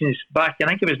license back. I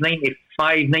think it was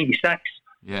 95, 96.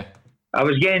 Yeah, I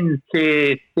was getting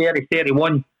to 30,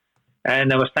 31,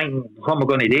 and I was thinking, what am I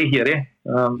going to do here?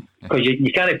 Because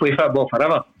you can't play football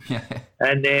forever. Yeah.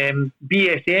 And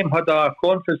BSM had a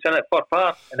conference in it for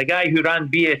part, and the guy who ran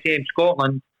BSM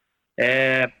Scotland,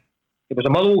 it was a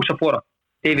Motherwell supporter,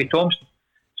 David Thompson.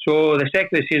 So the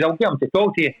secretary says, "I'll get him to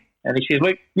talk to you." And he says,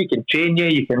 "Look, we can train you,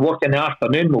 you can work in the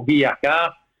afternoon, we'll give you a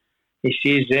car." He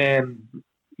says,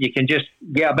 "You can just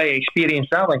get a bit of experience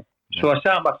that way." Yeah. So I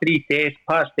sat my 3 tests,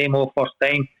 passed them all first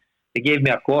time. They gave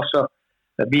me a Corsa,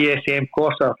 a BSM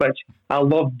Corsa, which I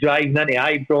loved driving into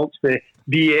Ibrox with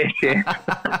BSM.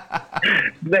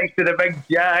 Next to the big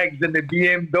Jags and the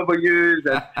BMWs.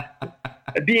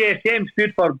 And BSM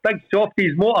stood for Big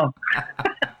Softies Motor.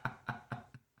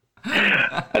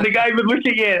 And the guy would look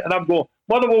at you and I'd go,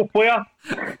 "Motherwell player."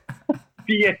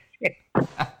 BSM.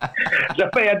 As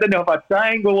if I didn't have a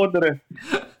triangle under it.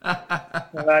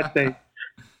 That time.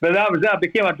 But that was it. I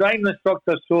became a driving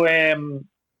instructor, so I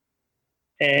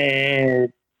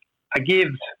gave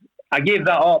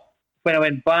that up when I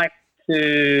went back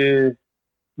to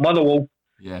Motherwell.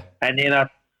 Yeah. And then I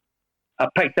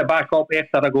picked it back up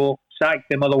after I got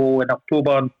sacked to Motherwell in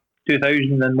October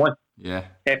 2001. Yeah.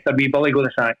 After wee Billy got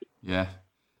the sack. Yeah.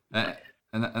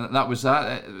 And that was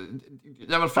that. You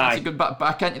never fancy going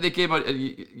back into the game, or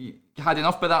you had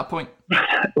enough by that point?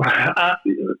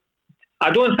 I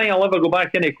don't think I'll ever go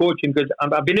back into coaching because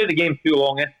I've been out of the game too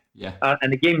long. Yeah.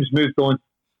 And the game's moved on.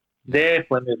 Yeah.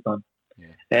 Definitely moved on.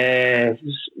 Yeah.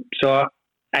 So,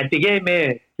 and to get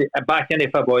me back into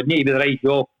football, it needed to be the right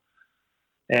job.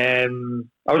 I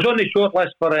was on the short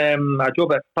list for a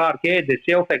job at Parkhead, the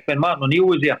Celtic, when Martin O'Neill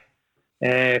was there,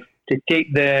 to take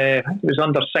I think it was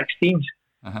under 16s.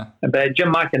 Uh-huh. But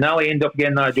Jim McInally ended up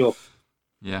getting that job.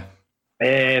 Yeah.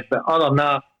 But other than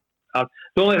that,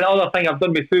 the only other thing I've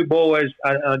done with football is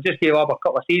I just gave up a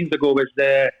couple of seasons ago was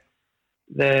the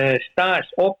Stats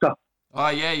Opta. Oh,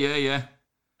 yeah.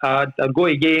 I'd go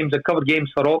to games, I covered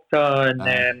games for Opta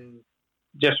and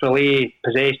just relay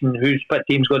possession, what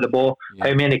team's got the ball,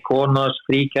 how many corners,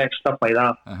 free kicks, stuff like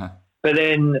that. Uh-huh. But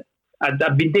then I've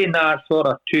been doing that sort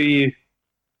of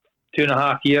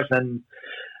 2.5 years, and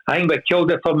I think what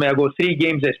killed it for me, I go 3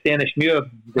 games at Stennismuir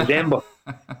in December.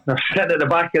 I'm sitting at the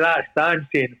back of that stand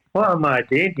saying, what am I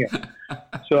doing here?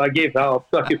 So I gave that up.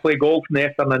 So I could play golf in the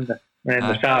afternoon and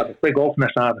the Saturday. Play golf on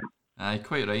the Saturday. Aye,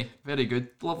 quite right. Very good.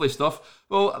 Lovely stuff.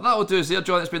 Well, that'll do us there,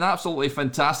 John. It's been absolutely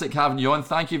fantastic having you on.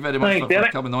 Thank you very much for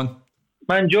coming on.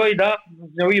 I enjoyed that.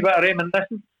 A wee bit of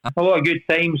reminiscing. A lot of good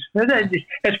times.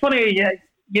 It's funny,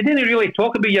 you didn't really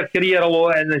talk about your career a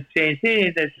lot in the sense.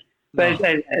 It's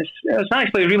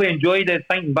actually really enjoyed it,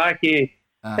 thinking back.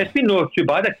 It's been not too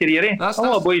bad a career. A lot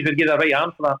of boys would get a right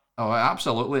arm for that. Oh,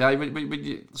 absolutely. When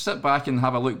you sit back and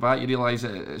have a look back, you realise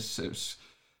it's sort of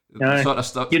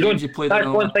stuff. That's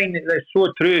one thing that's so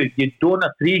true. You don't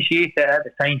appreciate it at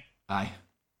the time. Aye.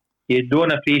 You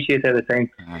don't appreciate it at the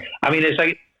time. Aye. I mean, it's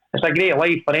a great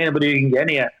life for anybody who can get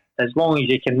in it, as long as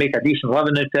you can make a decent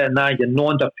living out of it and that you're not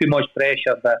under too much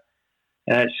pressure. But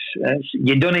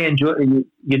you don't enjoy.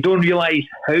 You don't realise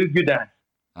how good it is.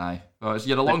 Aye. Well,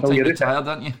 you're a long time retired,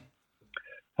 aren't you?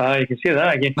 Aye, you can say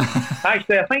that again.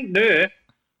 Actually, I think now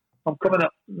I'm coming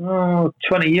up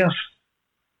 20 years.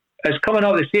 It's coming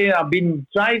up to say I've been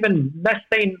driving this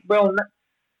time. Well,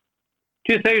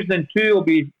 2002 will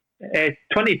be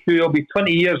 22. It'll be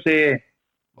 20 years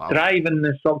driving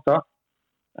instructor,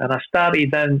 and I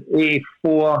started in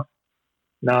 '84.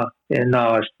 No, I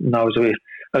was away.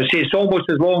 I would say it's almost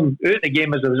as long out the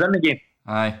game as I was in the game.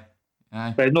 Aye.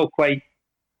 But not quite.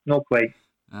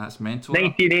 That's mental.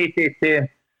 1980 to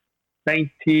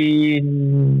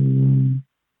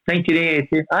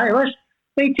 1980. Aye, it was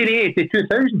 1980 to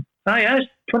 2000. Aye, that's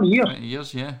 20 years. 20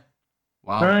 years, yeah.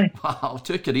 Wow. Aye. Wow,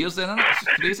 2 careers then, isn't it?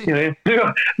 It's crazy. Yeah.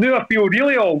 Now I feel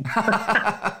really old.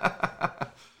 Time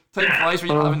flies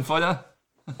when you're having fun, huh?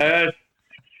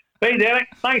 Right, Derek.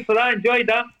 Thanks for that. Enjoyed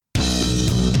that.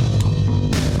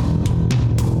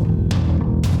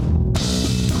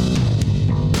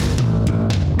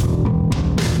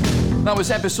 That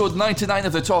was episode 99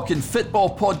 of the Talking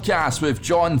Football podcast with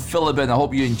John Philibin. I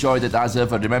hope you enjoyed it as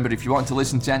ever. Remember, if you want to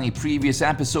listen to any previous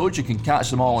episodes, you can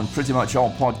catch them all on pretty much all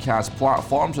podcast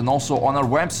platforms and also on our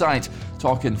website,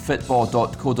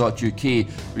 talkingfootball.co.uk,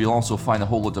 where you'll also find a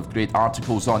whole load of great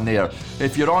articles on there.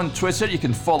 If you're on Twitter, you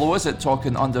can follow us at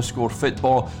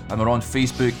talking_football, and we're on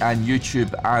Facebook and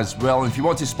YouTube as well. And if you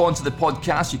want to sponsor the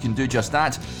podcast, you can do just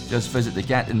that. Just visit the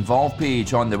Get Involved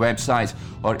page on the website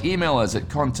or email us at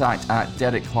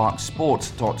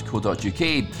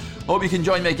contact@dereckclarksport.co.uk. Hope you can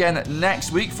join me again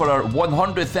next week for our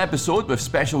 100th episode with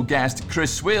special guest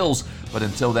Chris Swales. But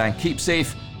until then, keep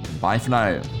safe and bye for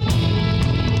now.